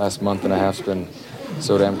 last month and a half's been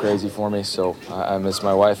so damn crazy for me. So I miss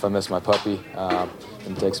my wife. I miss my puppy.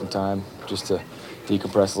 And take some time just to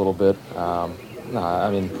decompress a little bit.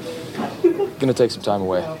 Gonna take some time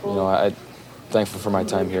away. I'm thankful for my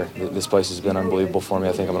time here. This place has been unbelievable for me.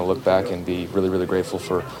 I think I'm gonna look back and be really, really grateful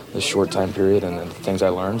for this short time period and the things I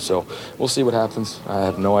learned. So we'll see what happens. I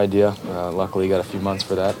have no idea. Luckily, got a few months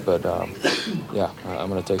for that. But I'm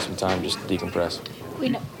gonna take some time just to decompress.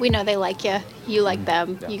 We know they like you. You like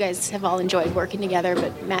them. Yeah. You guys have all enjoyed working together,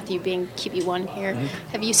 but Matthew being QB1 here,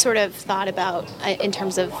 have you sort of thought about, in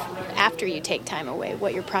terms of after you take time away,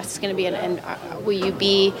 what your process is going to be, and will you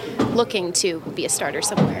be looking to be a starter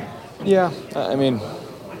somewhere? Yeah,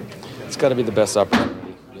 it's got to be the best opportunity.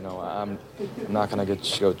 I'm not going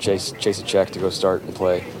to go chase a check to go start and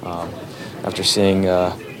play. After seeing,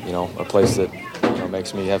 a place that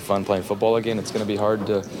makes me have fun playing football again, it's going to be hard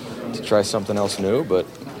to try something else new, but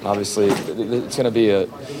obviously it's going to be a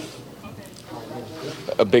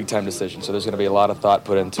big time decision. So there's going to be a lot of thought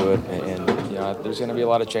put into it, and there's going to be a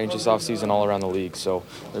lot of change this offseason all around the league. So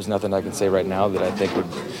there's nothing I can say right now that I think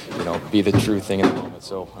would be the true thing in the moment.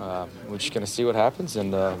 So we're just going to see what happens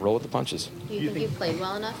and roll with the punches. Do you think you played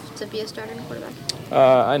well enough to be a starting quarterback?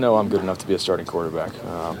 I know I'm good enough to be a starting quarterback.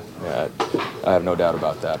 I have no doubt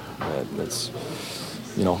about that. It's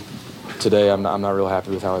today I'm not real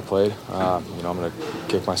happy with how I played. I'm going to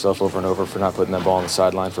kick myself over and over for not putting that ball on the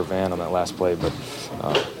sideline for Van on that last play. But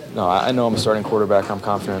no, I know I'm a starting quarterback. I'm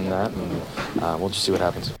confident in that, and we'll just see what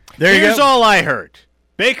happens. Here's all I heard.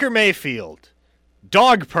 Baker Mayfield,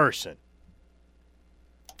 dog person.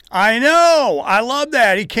 I know. I love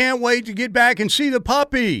that. He can't wait to get back and see the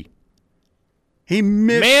puppy. He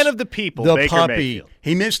missed Man of the people, the Baker puppy. Mayfield.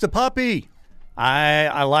 He missed the puppy.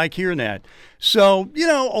 I like hearing that. So,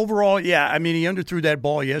 overall, yeah, I mean, he underthrew that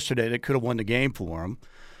ball yesterday that could have won the game for him.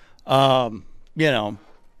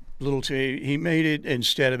 He made it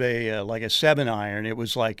instead of a 7-iron. It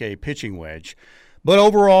was like a pitching wedge. But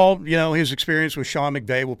overall, his experience with Sean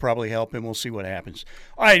McVay will probably help him. We'll see what happens.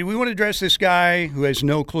 All right, we want to address this guy who has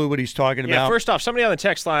no clue what he's talking about. First off, somebody on the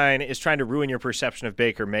text line is trying to ruin your perception of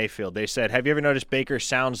Baker Mayfield. They said, have you ever noticed Baker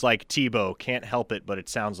sounds like Tebow? Can't help it, but it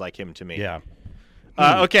sounds like him to me. Yeah.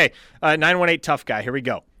 Okay, 918 Tough Guy. Here we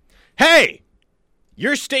go. Hey,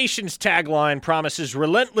 your station's tagline promises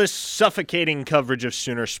relentless, suffocating coverage of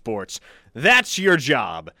Sooner sports. That's your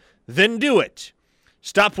job. Then do it.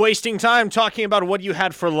 Stop wasting time talking about what you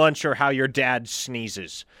had for lunch or how your dad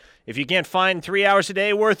sneezes. If you can't find 3 hours a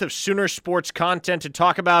day worth of Sooner sports content to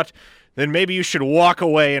talk about, then maybe you should walk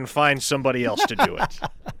away and find somebody else to do it.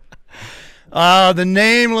 The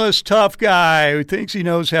nameless tough guy who thinks he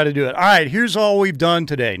knows how to do it. All right, here's all we've done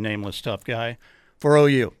today, nameless tough guy, for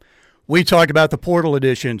OU. We talked about the portal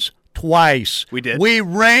editions twice. We did. We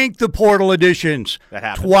ranked the portal editions That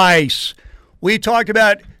happened. twice. We talked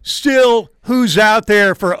about still who's out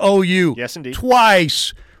there for OU. Yes, indeed.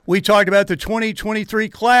 Twice. We talked about the 2023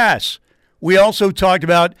 class. We also talked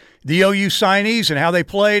about the OU signees and how they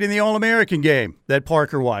played in the All-American game that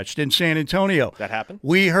Parker watched in San Antonio. That happened.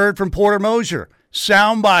 We heard from Porter Moser.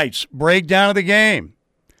 Sound bites, breakdown of the game.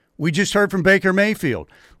 We just heard from Baker Mayfield.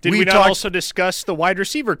 Did we not also discuss the wide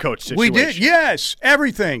receiver coach situation? We did, yes,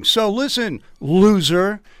 everything. So listen,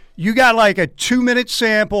 loser, you got like a 2-minute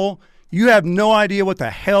sample. You have no idea what the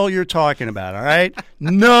hell you're talking about, all right?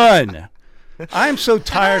 None. I'm so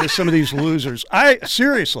tired of some of these losers.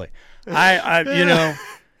 Normally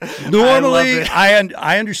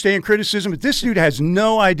I understand criticism, but this dude has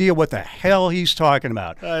no idea what the hell he's talking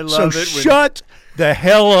about. I love it. Shut the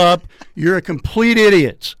hell up. You're a complete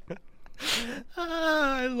idiot.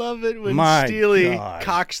 I love it when My Steely God.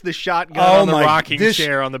 cocks the shotgun on the rocking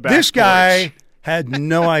chair on the back This porch. guy had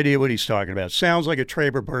no idea what he's talking about. Sounds like a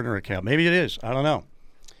Traber burner account. Maybe it is. I don't know.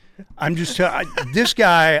 I'm just this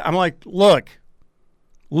guy, I'm like, look,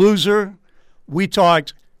 loser, we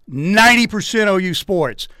talked 90% OU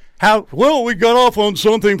sports. We got off on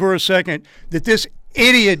something for a second that this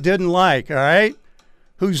idiot didn't like, all right?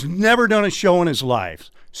 Who's never done a show in his life.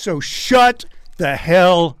 So shut the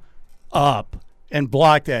hell up and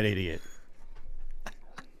block that idiot.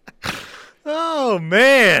 Oh,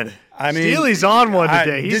 man. I mean, Steely's on one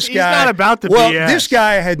today. He's not about to BS. This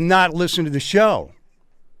guy had not listened to the show.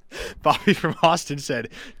 Bobby from Austin said,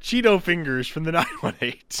 Cheeto fingers from the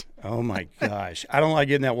 918. Oh, my gosh. I don't like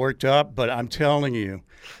getting that worked up, but I'm telling you.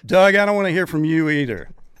 Doug, I don't want to hear from you either.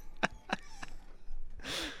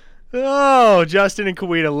 Oh, Justin and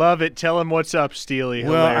Kawita, love it. Tell him what's up, Steely.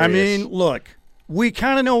 Well, Hilarious. I mean, look, we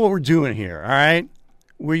kind of know what we're doing here, all right?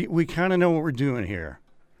 We kind of know what we're doing here.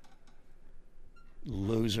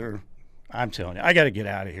 Loser. I'm telling you, I got to get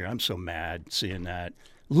out of here. I'm so mad seeing that.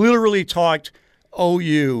 Literally talked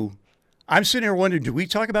OU. I'm sitting here wondering, did we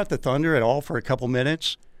talk about the Thunder at all for a couple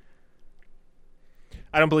minutes?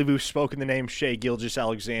 I don't believe we've spoken the name Shea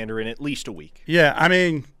Gilgeous-Alexander in at least a week. Yeah, I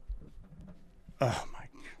mean, oh my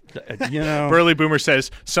God, Burley Boomer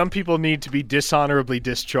says, some people need to be dishonorably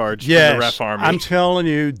discharged from the ref army. I'm telling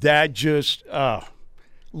you, that just,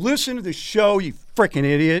 listen to the show, you freaking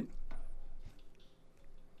idiot.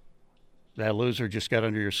 That loser just got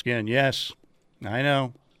under your skin. Yes, I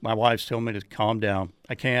know. My wife's telling me to calm down.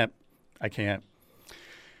 I can't. All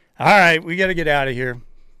right, we got to get out of here.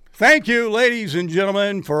 Thank you, ladies and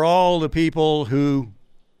gentlemen, for all the people who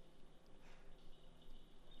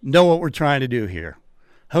know what we're trying to do here.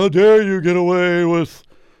 How dare you get away with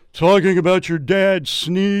talking about your dad's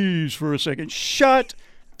sneeze for a second? Shut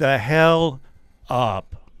the hell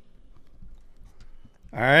up.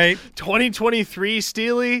 All right? 2023,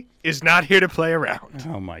 Steely, is not here to play around.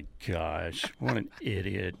 Oh, my gosh. What an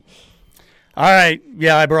idiot. All right.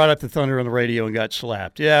 Yeah, I brought up the Thunder on the radio and got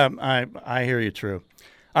slapped. Yeah, I hear you, true.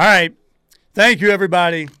 All right. Thank you,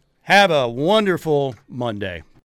 everybody. Have a wonderful Monday.